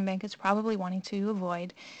something the time bank is probably wanting to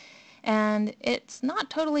avoid. And it's not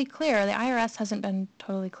totally clear. The IRS hasn't been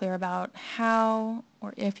totally clear about how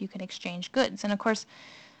or if you can exchange goods. And of course,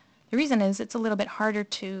 the reason is it's a little bit harder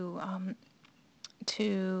to I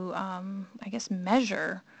guess,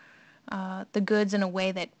 measure the goods in a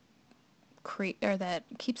way that that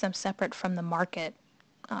keeps them separate from the market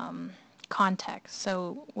context.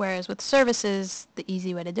 So whereas with services, the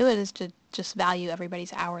easy way to do it is to just value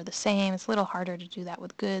everybody's hour the same. It's a little harder to do that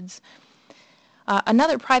with goods.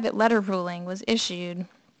 Another private letter ruling was issued,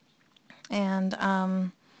 and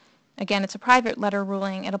again, it's a private letter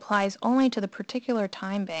ruling. It applies only to the particular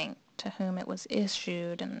time bank to whom it was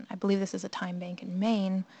issued, and I believe this is a time bank in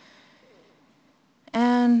Maine.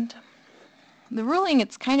 And the ruling,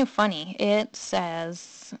 it's kind of funny. It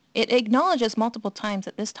says, it acknowledges multiple times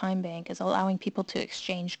that this time bank is allowing people to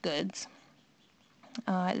exchange goods.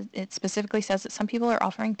 It specifically says that some people are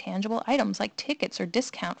offering tangible items like tickets or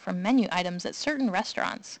discount from menu items at certain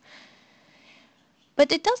restaurants. But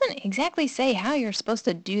it doesn't exactly say how you're supposed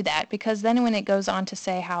to do that, because then when it goes on to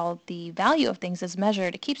say how the value of things is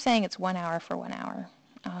measured, it keeps saying it's 1 hour for 1 hour.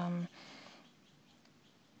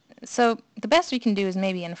 So the best we can do is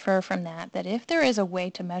maybe infer from that if there is a way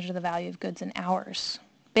to measure the value of goods in hours,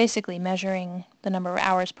 basically measuring the number of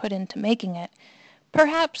hours put into making it,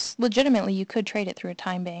 perhaps legitimately you could trade it through a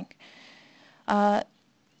time bank.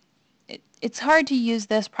 It's hard to use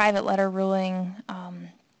this private letter ruling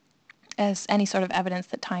as any sort of evidence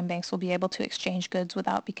that time banks will be able to exchange goods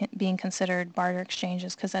without being considered barter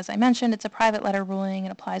exchanges, because as I mentioned, it's a private letter ruling.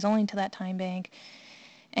 It applies only to that time bank.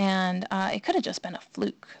 And it could have just been a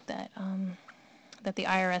fluke that the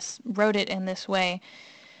IRS wrote it in this way.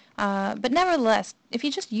 But nevertheless, if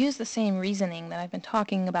you just use the same reasoning that I've been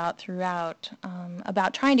talking about throughout,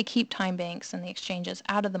 about trying to keep time banks and the exchanges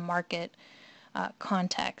out of the market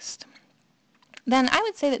context, then I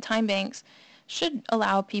would say that time banks should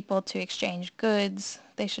allow people to exchange goods.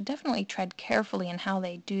 They should definitely tread carefully in how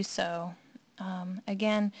they do so.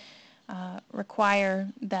 Again, require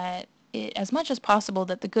that as much as possible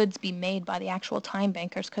that the goods be made by the actual time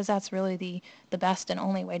bankers, because that's really the best and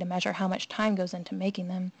only way to measure how much time goes into making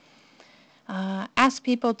them. Ask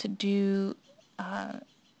people to do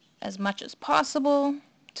as much as possible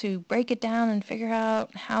to break it down and figure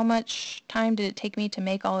out how much time did it take me to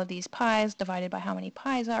make all of these pies divided by how many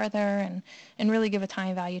pies are there, and really give a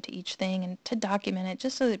time value to each thing, and to document it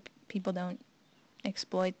just so that people don't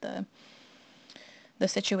exploit the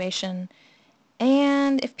situation.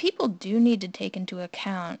 And if people do need to take into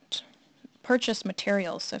account purchase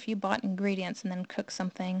materials. So if you bought ingredients and then cook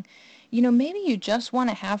something, maybe you just want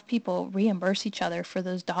to have people reimburse each other for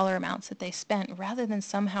those dollar amounts that they spent rather than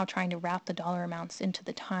somehow trying to wrap the dollar amounts into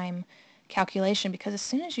the time calculation, because as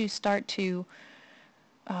soon as you start to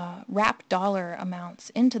wrap dollar amounts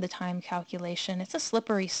into the time calculation, it's a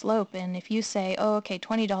slippery slope. And if you say, oh, okay,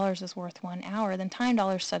 $20 is worth 1 hour, then time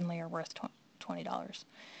dollars suddenly are worth $20.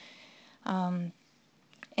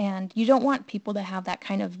 And you don't want people to have that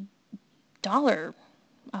kind of dollar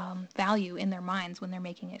value in their minds when they're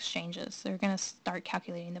making exchanges. They're going to start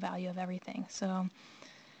calculating the value of everything. So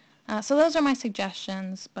those are my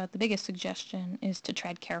suggestions, but the biggest suggestion is to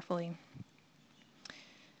tread carefully.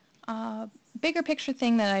 Bigger picture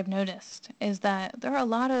thing that I've noticed is that there are a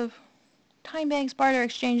lot of time banks, barter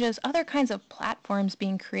exchanges, other kinds of platforms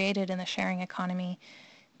being created in the sharing economy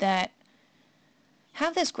that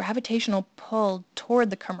have this gravitational pull toward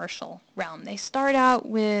the commercial realm. They start out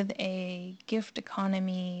with a gift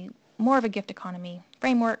economy, more of a gift economy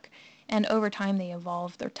framework, and over time they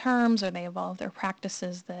evolve their terms or they evolve their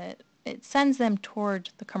practices that it sends them toward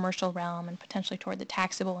the commercial realm and potentially toward the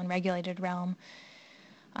taxable and regulated realm.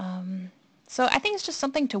 So I think it's just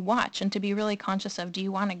something to watch and to be really conscious of. Do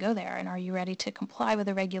you want to go there, and are you ready to comply with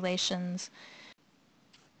the regulations?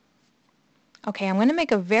 Okay, I'm going to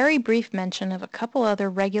make a very brief mention of a couple other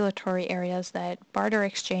regulatory areas that barter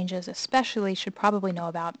exchanges especially should probably know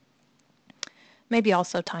about, maybe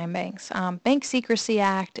also time banks. Bank Secrecy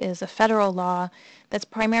Act is a federal law that's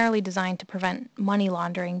primarily designed to prevent money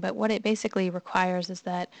laundering, but what it basically requires is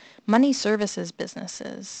that money services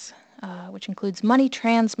businesses, which includes money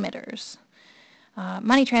transmitters.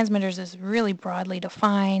 Money transmitters is really broadly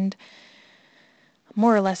defined,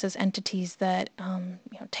 more or less as entities that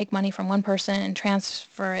take money from one person and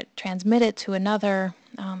transmit it to another.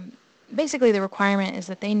 Basically, the requirement is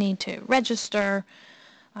that they need to register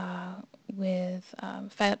with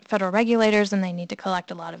federal regulators, and they need to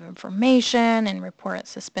collect a lot of information and report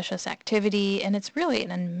suspicious activity, and it's really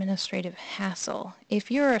an administrative hassle.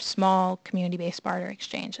 If you're a small community-based barter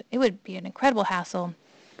exchange, it would be an incredible hassle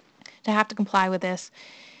to have to comply with this.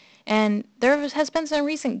 And there has been some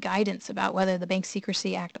recent guidance about whether the Bank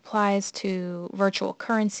Secrecy Act applies to virtual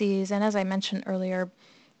currencies, and as I mentioned earlier,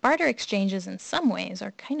 barter exchanges in some ways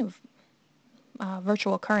are kind of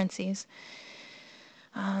virtual currencies.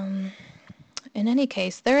 In any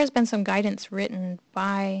case, there has been some guidance written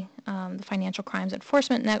by the Financial Crimes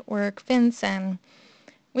Enforcement Network, FinCEN,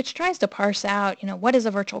 which tries to parse out, what is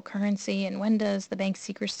a virtual currency and when does the Bank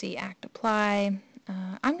Secrecy Act apply.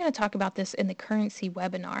 I'm going to talk about this in the currency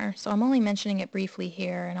webinar, so I'm only mentioning it briefly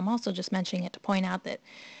here, and I'm also just mentioning it to point out that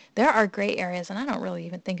there are gray areas, and I don't really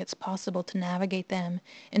even think it's possible to navigate them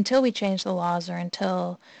until we change the laws or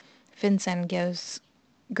until FinCEN gives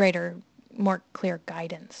more clear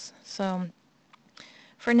guidance. So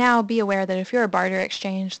for now, be aware that if you're a barter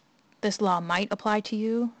exchange, this law might apply to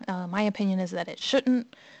you. My opinion is that it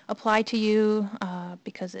shouldn't apply to you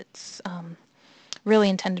because it's really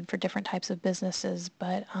intended for different types of businesses,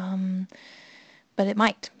 but it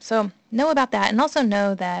might. So know about that, and also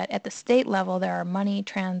know that at the state level there are money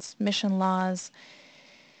transmission laws.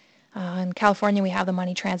 In California, we have the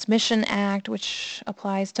Money Transmission Act, which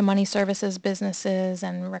applies to money services businesses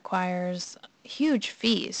and requires huge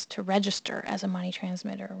fees to register as a money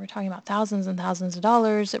transmitter. We're talking about thousands and thousands of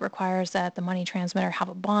dollars. It requires that the money transmitter have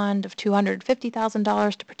a bond of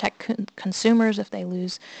 $250,000 to protect consumers if they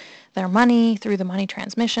lose their money through the money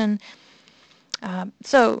transmission.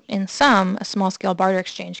 So in sum, a small-scale barter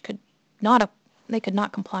exchange could not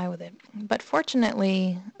comply with it. But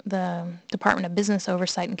fortunately, the Department of Business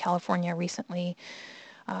Oversight in California recently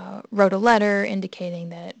wrote a letter indicating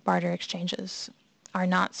that barter exchanges are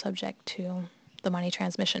not subject to the Money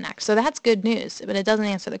Transmission Act. So that's good news, but it doesn't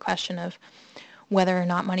answer the question of whether or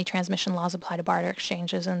not money transmission laws apply to barter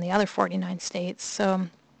exchanges in the other 49 states. So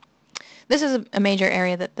this is a major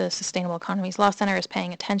area that the Sustainable Economies Law Center is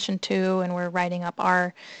paying attention to, and we're writing up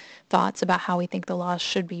our thoughts about how we think the laws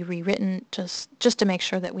should be rewritten just to make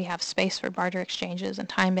sure that we have space for barter exchanges and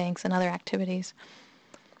time banks and other activities.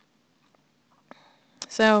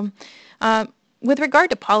 So with regard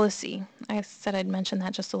to policy, I said I'd mention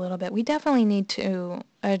that just a little bit. We definitely need to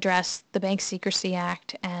address the Bank Secrecy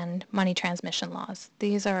Act and money transmission laws.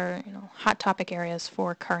 These are hot topic areas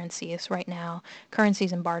for currencies right now,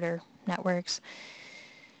 currencies and barter networks.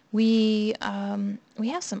 We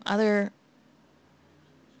have some other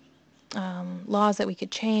laws that we could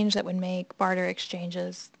change that would make barter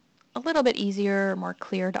exchanges a little bit easier or more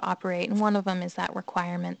clear to operate, and one of them is that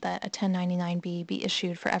requirement that a 1099-B be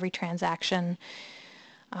issued for every transaction.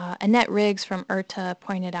 Annette Riggs from IRTA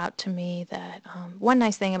pointed out to me that one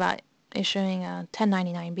nice thing about issuing a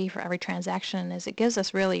 1099-B for every transaction is it gives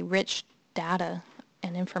us really rich data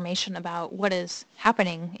and information about what is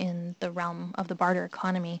happening in the realm of the barter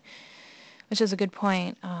economy, which is a good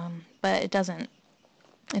point, but it doesn't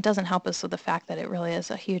help us with the fact that it really is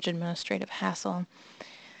a huge administrative hassle.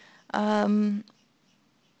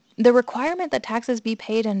 The requirement that taxes be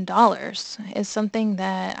paid in dollars is something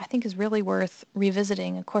that I think is really worth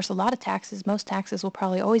revisiting. Of course, most taxes will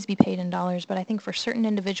probably always be paid in dollars, but I think for certain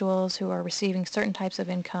individuals who are receiving certain types of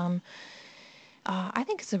income, I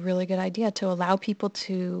think it's a really good idea to allow people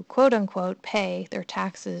to, quote unquote, pay their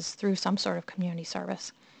taxes through some sort of community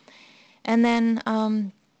service. And then,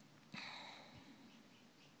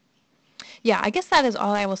 yeah, I guess that is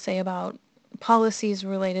all I will say about policies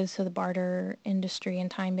related to the barter industry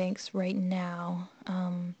and time banks right now.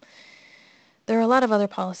 There are a lot of other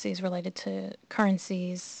policies related to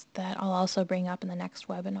currencies that I'll also bring up in the next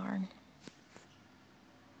webinar.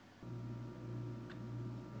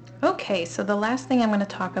 Okay, so the last thing I'm going to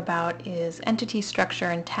talk about is entity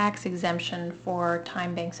structure and tax exemption for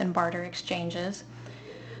time banks and barter exchanges.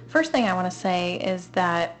 First thing I want to say is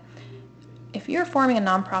that if you're forming a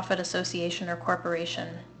nonprofit association or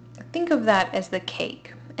corporation, think of that as the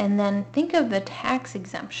cake. And then think of the tax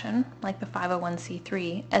exemption, like the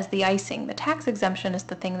 501c3, as the icing. The tax exemption is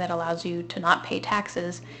the thing that allows you to not pay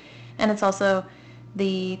taxes, and it's also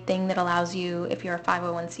the thing that allows you, if you're a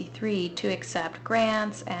 501c3, to accept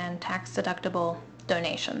grants and tax-deductible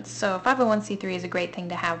donations. So 501c3 is a great thing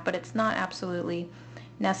to have, but it's not absolutely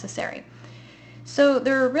necessary. So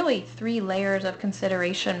there are really 3 layers of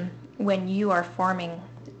consideration when you are forming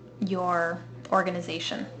your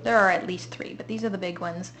organization. There are at least 3, but these are the big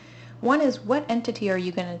ones. One is, what entity are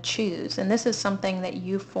you going to choose? And this is something that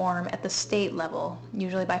you form at the state level,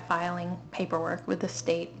 usually by filing paperwork with the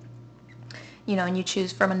state. And you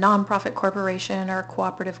choose from a nonprofit corporation or a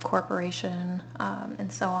cooperative corporation, and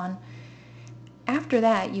so on. After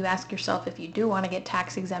that, you ask yourself if you do want to get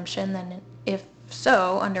tax exemption, then if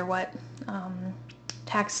so, under what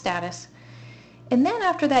tax status. And then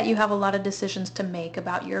after that, you have a lot of decisions to make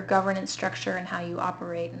about your governance structure and how you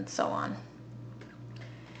operate and so on.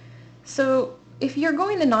 So if you're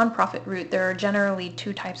going the nonprofit route, there are generally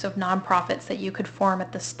 2 types of nonprofits that you could form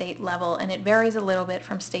at the state level, and it varies a little bit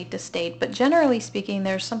from state to state. But generally speaking,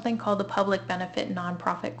 there's something called the public benefit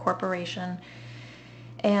nonprofit corporation.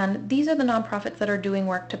 And these are the nonprofits that are doing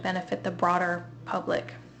work to benefit the broader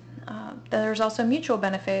public. There's also mutual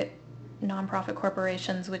benefit nonprofit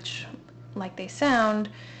corporations, which, like they sound,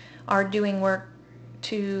 are doing work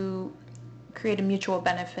to create a mutual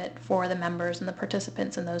benefit for the members and the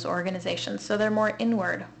participants in those organizations. So they're more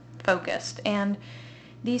inward focused. And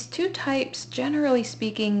these 2 types, generally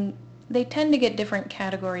speaking, they tend to get different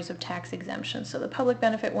categories of tax exemption. So the public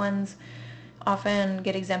benefit ones often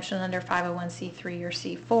get exemption under 501c3 or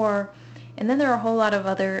c4. And then there are a whole lot of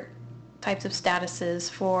other types of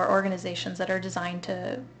statuses for organizations that are designed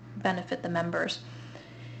to benefit the members.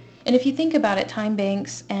 And if you think about it, time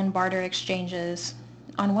banks and barter exchanges,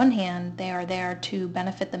 on one hand, they are there to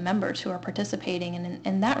benefit the members who are participating, and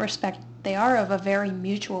in that respect, they are of a very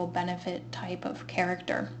mutual benefit type of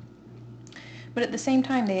character. But at the same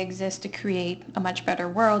time, they exist to create a much better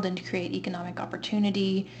world and to create economic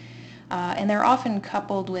opportunity, and they're often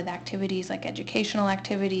coupled with activities like educational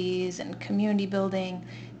activities and community building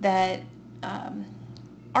that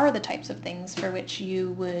are the types of things for which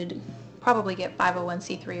you would probably get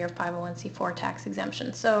 501c3 or 501c4 tax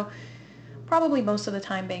exemption. So probably most of the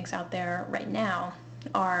time banks out there right now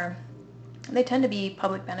they tend to be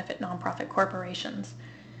public benefit nonprofit corporations.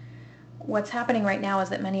 What's happening right now is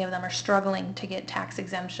that many of them are struggling to get tax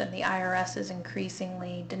exemption. The IRS is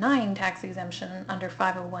increasingly denying tax exemption under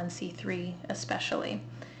 501c3 especially.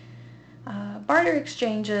 Barter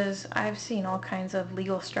exchanges, I've seen all kinds of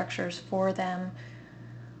legal structures for them.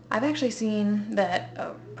 I've actually seen that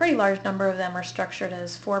a pretty large number of them are structured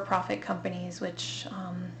as for-profit companies, which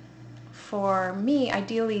for me,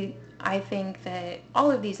 ideally, I think that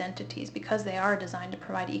all of these entities, because they are designed to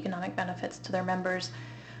provide economic benefits to their members,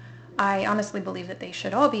 I honestly believe that they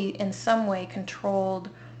should all be in some way controlled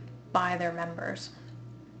by their members.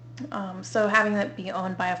 So having that be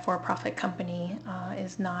owned by a for-profit company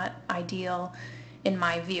is not ideal in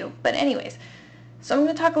my view. But anyways, so I'm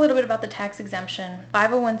going to talk a little bit about the tax exemption.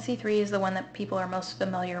 501c3 is the one that people are most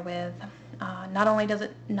familiar with. Not only does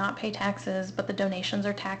it not pay taxes, but the donations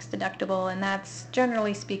are tax deductible, and that's,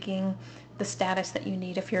 generally speaking, the status that you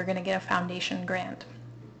need if you're going to get a foundation grant.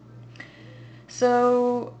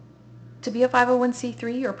 So to be a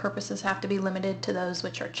 501c3, your purposes have to be limited to those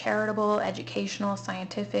which are charitable, educational,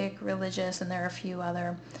 scientific, religious, and there are a few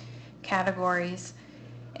other categories.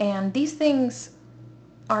 And these things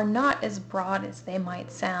are not as broad as they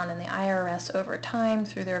might sound, and the IRS over time,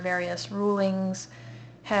 through their various rulings,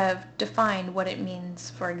 have defined what it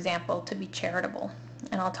means, for example, to be charitable.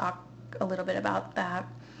 And I'll talk a little bit about that.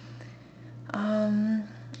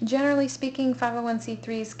 Generally speaking,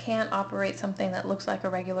 501c3s can't operate something that looks like a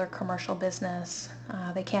regular commercial business.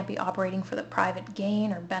 They can't be operating for the private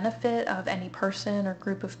gain or benefit of any person or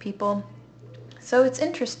group of people. So it's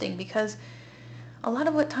interesting because a lot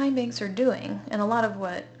of what time banks are doing, and a lot of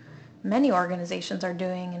what many organizations are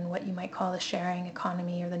doing in what you might call the sharing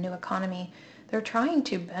economy or the new economy, they're trying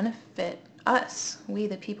to benefit us, we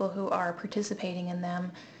the people who are participating in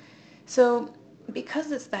them. So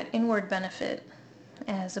because it's that inward benefit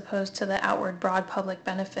as opposed to the outward broad public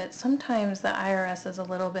benefit, sometimes the IRS is a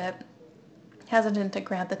little bit hesitant to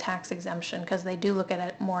grant the tax exemption because they do look at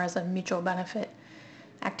it more as a mutual benefit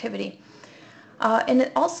activity. And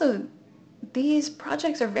it also, these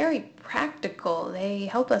projects are very practical. They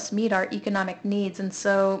help us meet our economic needs, and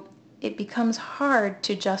so it becomes hard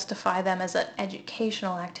to justify them as an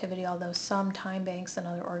educational activity, although some time banks and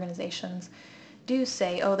other organizations do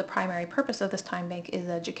say, oh, the primary purpose of this time bank is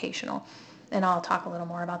educational. And I'll talk a little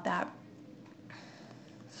more about that.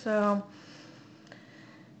 So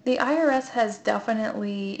the IRS has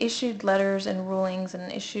definitely issued letters and rulings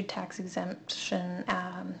and issued tax exemption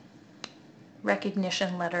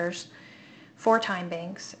recognition letters for time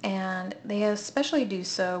banks, and they especially do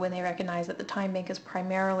so when they recognize that the time bank is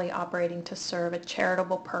primarily operating to serve a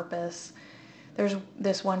charitable purpose. There's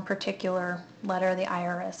this one particular letter the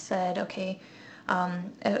IRS said, okay,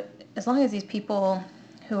 as long as these people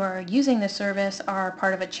who are using the service are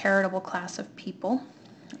part of a charitable class of people,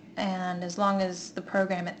 and as long as the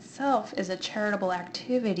program itself is a charitable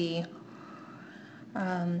activity,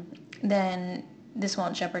 then this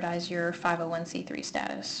won't jeopardize your 501c3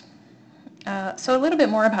 status. So a little bit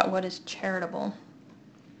more about what is charitable.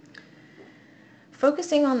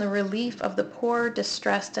 Focusing on the relief of the poor,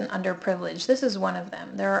 distressed, and underprivileged. This is one of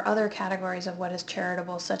them. There are other categories of what is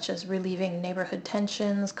charitable, such as relieving neighborhood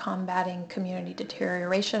tensions, combating community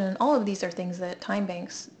deterioration, and all of these are things that time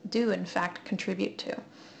banks do, in fact, contribute to.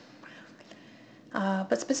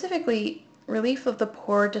 But specifically, relief of the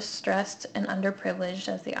poor, distressed, and underprivileged,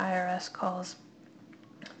 as the IRS calls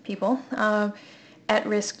people.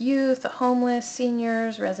 At-risk youth, the homeless,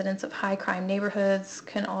 seniors, residents of high-crime neighborhoods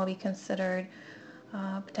can all be considered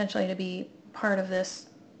potentially to be part of this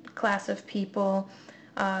class of people.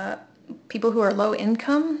 People who are low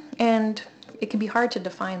income, and it can be hard to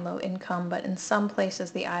define low income, but in some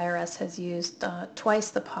places the IRS has used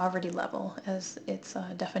twice the poverty level as its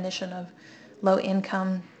definition of low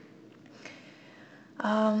income.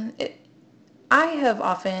 I have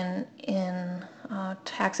often in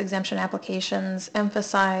tax exemption applications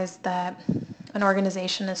emphasized that an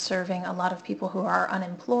organization is serving a lot of people who are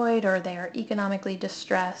unemployed or they are economically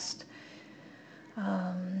distressed.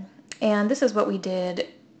 And this is what we did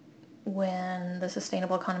when the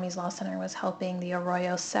Sustainable Economies Law Center was helping the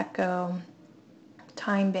Arroyo Seco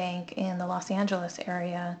time bank in the Los Angeles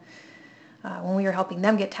area. When we were helping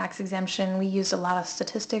them get tax exemption, we used a lot of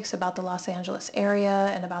statistics about the Los Angeles area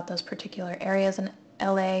and about those particular areas in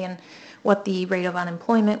LA and what the rate of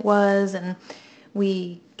unemployment was, and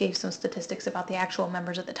we gave some statistics about the actual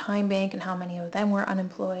members of the time bank and how many of them were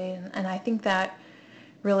unemployed, and I think that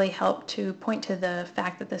really helped to point to the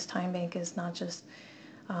fact that this time bank is not just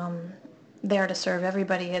there to serve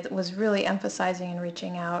everybody. It was really emphasizing and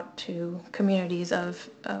reaching out to communities of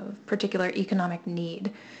particular economic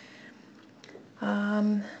need.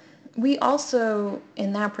 We also,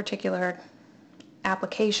 in that particular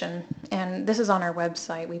application, and this is on our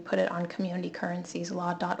website, we put it on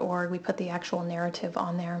communitycurrencieslaw.org, we put the actual narrative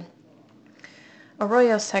on there.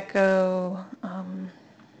 Arroyo Seco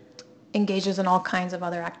engages in all kinds of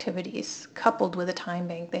other activities coupled with a time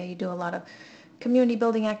bank. They do a lot of community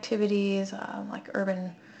building activities like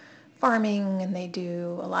urban farming, and they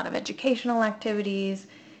do a lot of educational activities,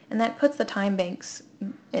 and that puts the time bank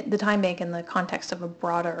in the context of a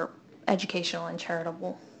broader educational and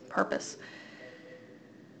charitable purpose.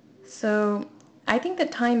 So I think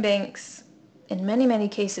that time banks, in many, many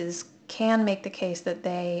cases, can make the case that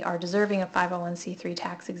they are deserving of 501c3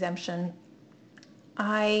 tax exemption.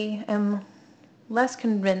 I am less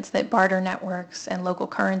convinced that barter networks and local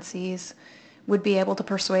currencies would be able to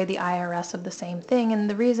persuade the IRS of the same thing, and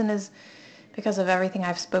the reason is because of everything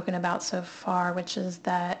I've spoken about so far, which is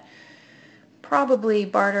that probably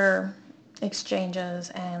barter exchanges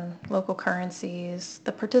and local currencies,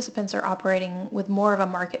 the participants are operating with more of a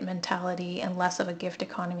market mentality and less of a gift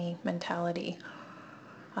economy mentality.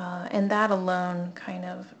 And that alone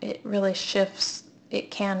it really shifts it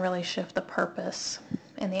can really shift the purpose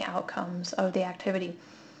and the outcomes of the activity.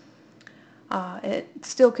 It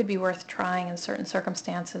still could be worth trying in certain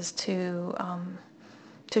circumstances to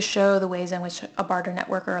show the ways in which a barter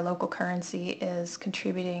network or a local currency is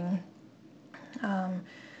contributing to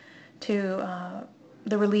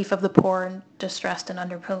the relief of the poor, distressed, and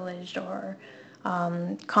underprivileged, or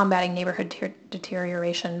combating neighborhood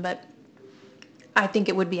deterioration, but I think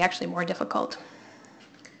it would be actually more difficult.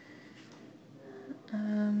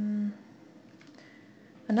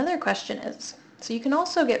 Another question is, so you can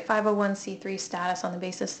also get 501c3 status on the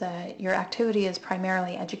basis that your activity is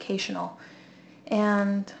primarily educational,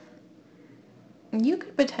 and you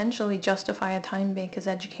could potentially justify a time bank as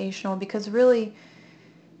educational because really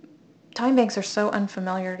time banks are so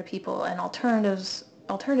unfamiliar to people, and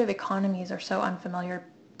alternative economies are so unfamiliar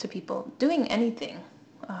to people. Doing anything,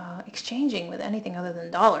 exchanging with anything other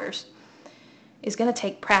than dollars, is going to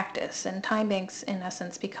take practice, and time banks in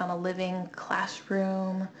essence become a living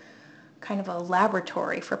classroom, kind of a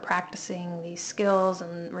laboratory for practicing these skills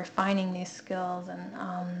and refining these skills. And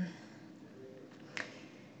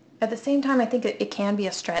at the same time, I think it can be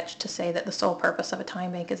a stretch to say that the sole purpose of a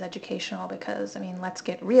time bank is educational, because, I mean, let's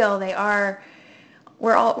get real,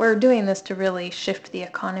 we're doing this to really shift the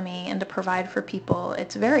economy and to provide for people.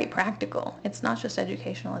 It's very practical. It's not just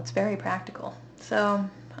educational, it's very practical. So,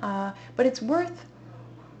 but it's worth,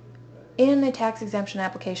 in the tax exemption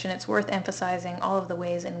application, it's worth emphasizing all of the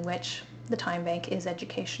ways in which the time bank is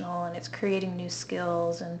educational, and it's creating new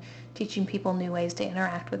skills and teaching people new ways to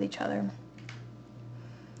interact with each other.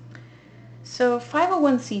 So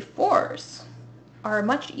 501c4s are a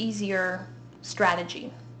much easier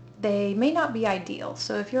strategy. They may not be ideal.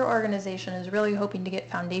 So if your organization is really hoping to get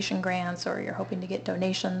foundation grants, or you're hoping to get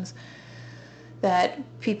donations that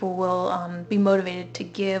people will be motivated to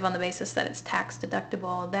give on the basis that it's tax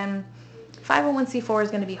deductible, then 501c4 is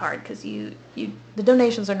going to be hard, because the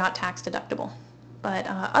donations are not tax deductible. But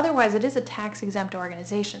otherwise, it is a tax exempt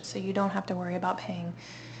organization, so you don't have to worry about paying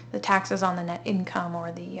the taxes on the net income,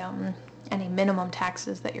 or the any minimum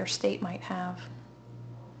taxes that your state might have.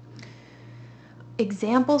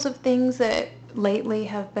 Examples of things that lately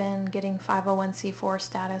have been getting 501c4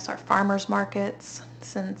 status are farmers markets,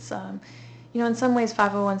 since in some ways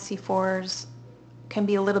 501c4s can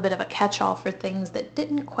be a little bit of a catch-all for things that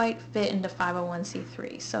didn't quite fit into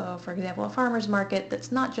 501c3. So, for example, a farmers market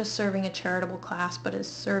that's not just serving a charitable class, but is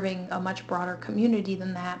serving a much broader community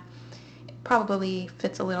than that, probably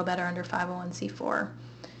fits a little better under 501c4.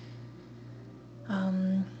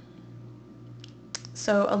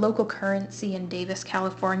 So a local currency in Davis,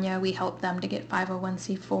 California, we helped them to get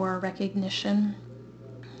 501c4 recognition.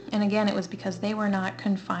 And again, it was because they were not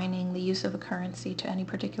confining the use of the currency to any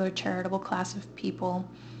particular charitable class of people.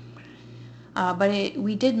 But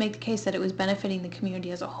we did make the case that it was benefiting the community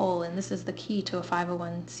as a whole, and this is the key to a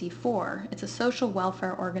 501c4. It's a social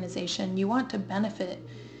welfare organization. You want to benefit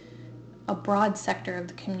a broad sector of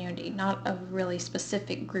the community, not a really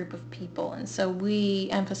specific group of people. And so we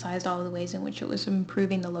emphasized all of the ways in which it was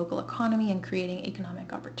improving the local economy and creating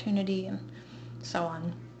economic opportunity and so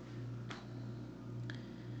on.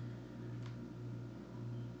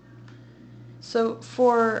 So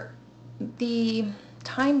for the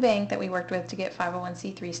time bank that we worked with to get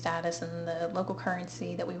 501c3 status, and the local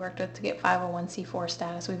currency that we worked with to get 501c4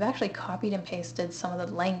 status, we've actually copied and pasted some of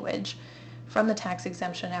the language from the tax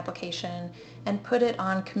exemption application and put it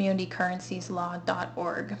on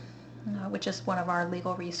communitycurrencieslaw.org, which is one of our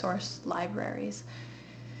legal resource libraries.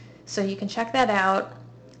 So you can check that out,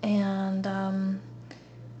 and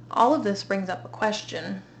all of this brings up a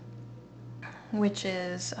question, which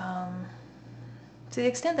is to the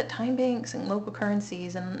extent that time banks and local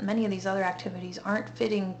currencies and many of these other activities aren't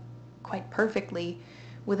fitting quite perfectly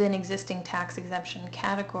within existing tax exemption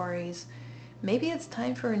categories, maybe it's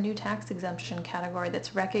time for a new tax exemption category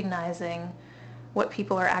that's recognizing what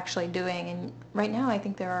people are actually doing. And right now I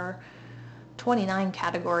think there are 29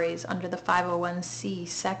 categories under the 501c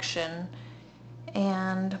section,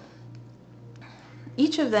 and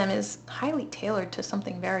each of them is highly tailored to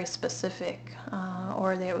something very specific,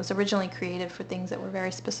 or it was originally created for things that were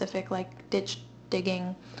very specific, like ditch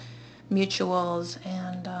digging, mutuals,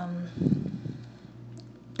 and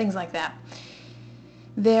things like that.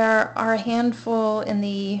 There are a handful in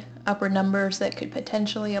the upper numbers that could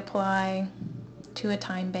potentially apply to a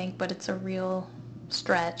time bank, but it's a real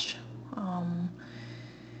stretch.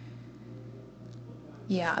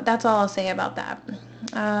 Yeah, that's all I'll say about that.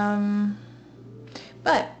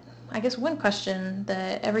 But I guess one question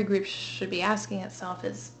that every group should be asking itself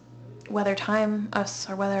is whether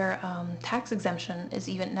tax exemption is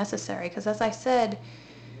even necessary. Because as I said,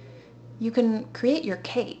 You can create your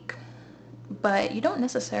cake, but you don't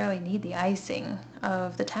necessarily need the icing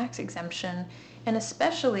of the tax exemption, and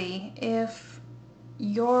especially if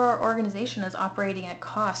your organization is operating at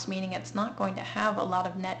cost, meaning it's not going to have a lot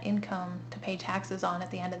of net income to pay taxes on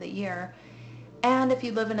at the end of the year. And if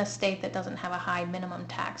you live in a state that doesn't have a high minimum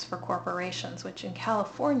tax for corporations, which in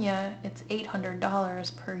California, it's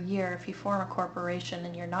 $800 per year if you form a corporation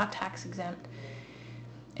and you're not tax exempt.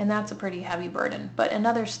 And that's a pretty heavy burden. But in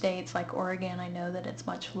other states like Oregon, I know that it's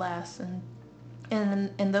much less. And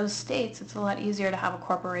in those states, it's a lot easier to have a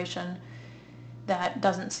corporation that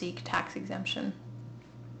doesn't seek tax exemption.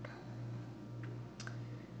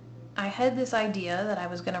 I had this idea that I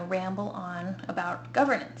was going to ramble on about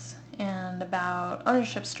governance and about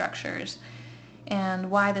ownership structures and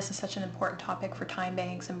why this is such an important topic for time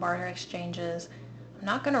banks and barter exchanges. I'm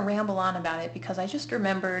not going to ramble on about it because I just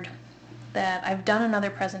remembered that I've done another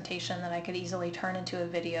presentation that I could easily turn into a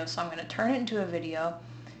video, so I'm going to turn it into a video.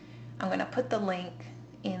 I'm going to put the link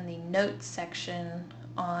in the notes section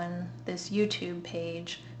on this YouTube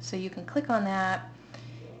page, so you can click on that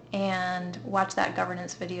and watch that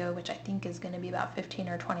governance video, which I think is going to be about 15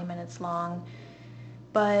 or 20 minutes long.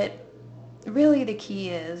 But really the key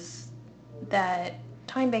is that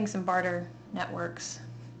time banks and barter networks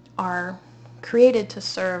are created to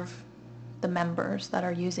serve the members that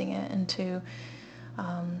are using it and to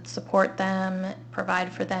support them,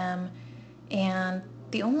 provide for them. And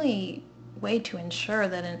the only way to ensure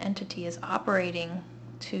that an entity is operating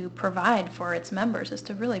to provide for its members is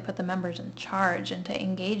to really put the members in charge and to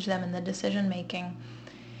engage them in the decision making.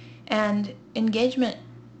 And engagement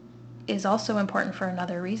is also important for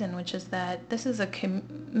another reason, which is that this is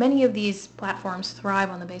many of these platforms thrive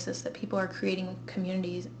on the basis that people are creating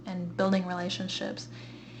communities and building relationships,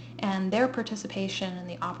 and their participation in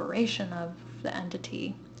the operation of the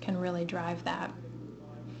entity can really drive that.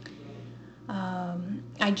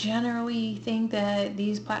 I generally think that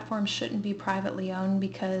these platforms shouldn't be privately owned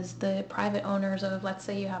because the private owners of, let's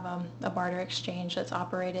say you have a barter exchange that's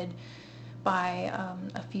operated by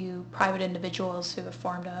a few private individuals who have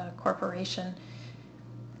formed a corporation,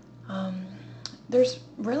 there's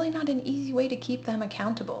really not an easy way to keep them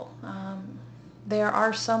accountable. There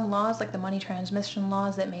are some laws, like the money transmission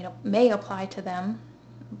laws, that may apply to them,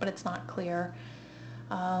 but it's not clear,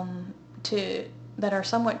 that are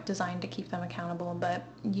somewhat designed to keep them accountable, but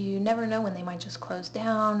you never know when they might just close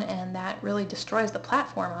down, and that really destroys the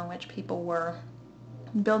platform on which people were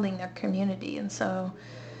building their community. And so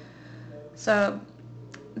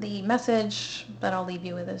the message that I'll leave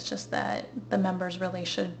you with is just that the members really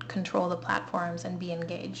should control the platforms and be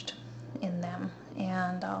engaged in them.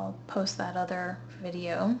 And I'll post that other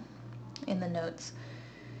video in the notes.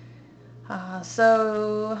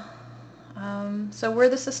 So we're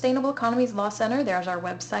the Sustainable Economies Law Center. There's our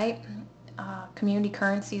website.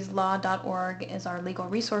 CommunityCurrencieslaw.org is our legal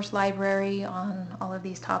resource library on all of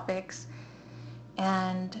these topics.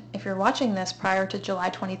 And if you're watching this prior to July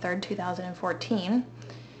 23rd, 2014,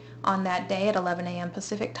 on that day at 11 a.m.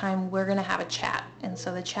 Pacific time, we're going to have a chat. And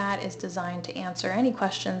so the chat is designed to answer any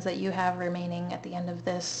questions that you have remaining at the end of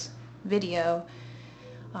this video.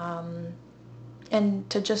 And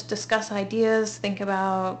to just discuss ideas, think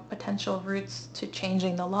about potential routes to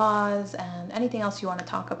changing the laws, and anything else you want to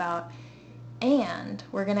talk about. And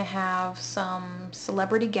we're going to have some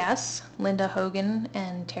celebrity guests, Linda Hogan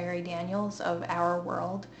and Terry Daniels of Our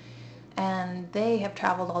World. And they have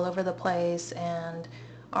traveled all over the place and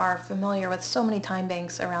are familiar with so many time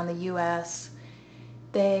banks around the U.S.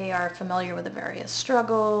 They are familiar with the various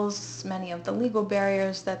struggles, many of the legal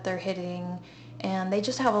barriers that they're hitting, and they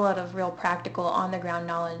just have a lot of real practical on-the-ground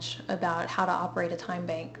knowledge about how to operate a time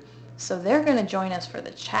bank. So they're going to join us for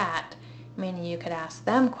the chat, meaning you could ask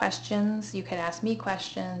them questions, you could ask me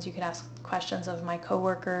questions, you could ask questions of my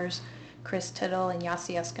coworkers, Chris Tittle and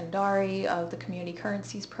Yassi Eskandari of the Community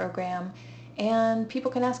Currencies program, and people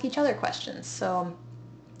can ask each other questions. So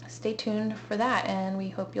stay tuned for that, and we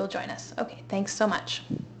hope you'll join us. Okay, thanks so much.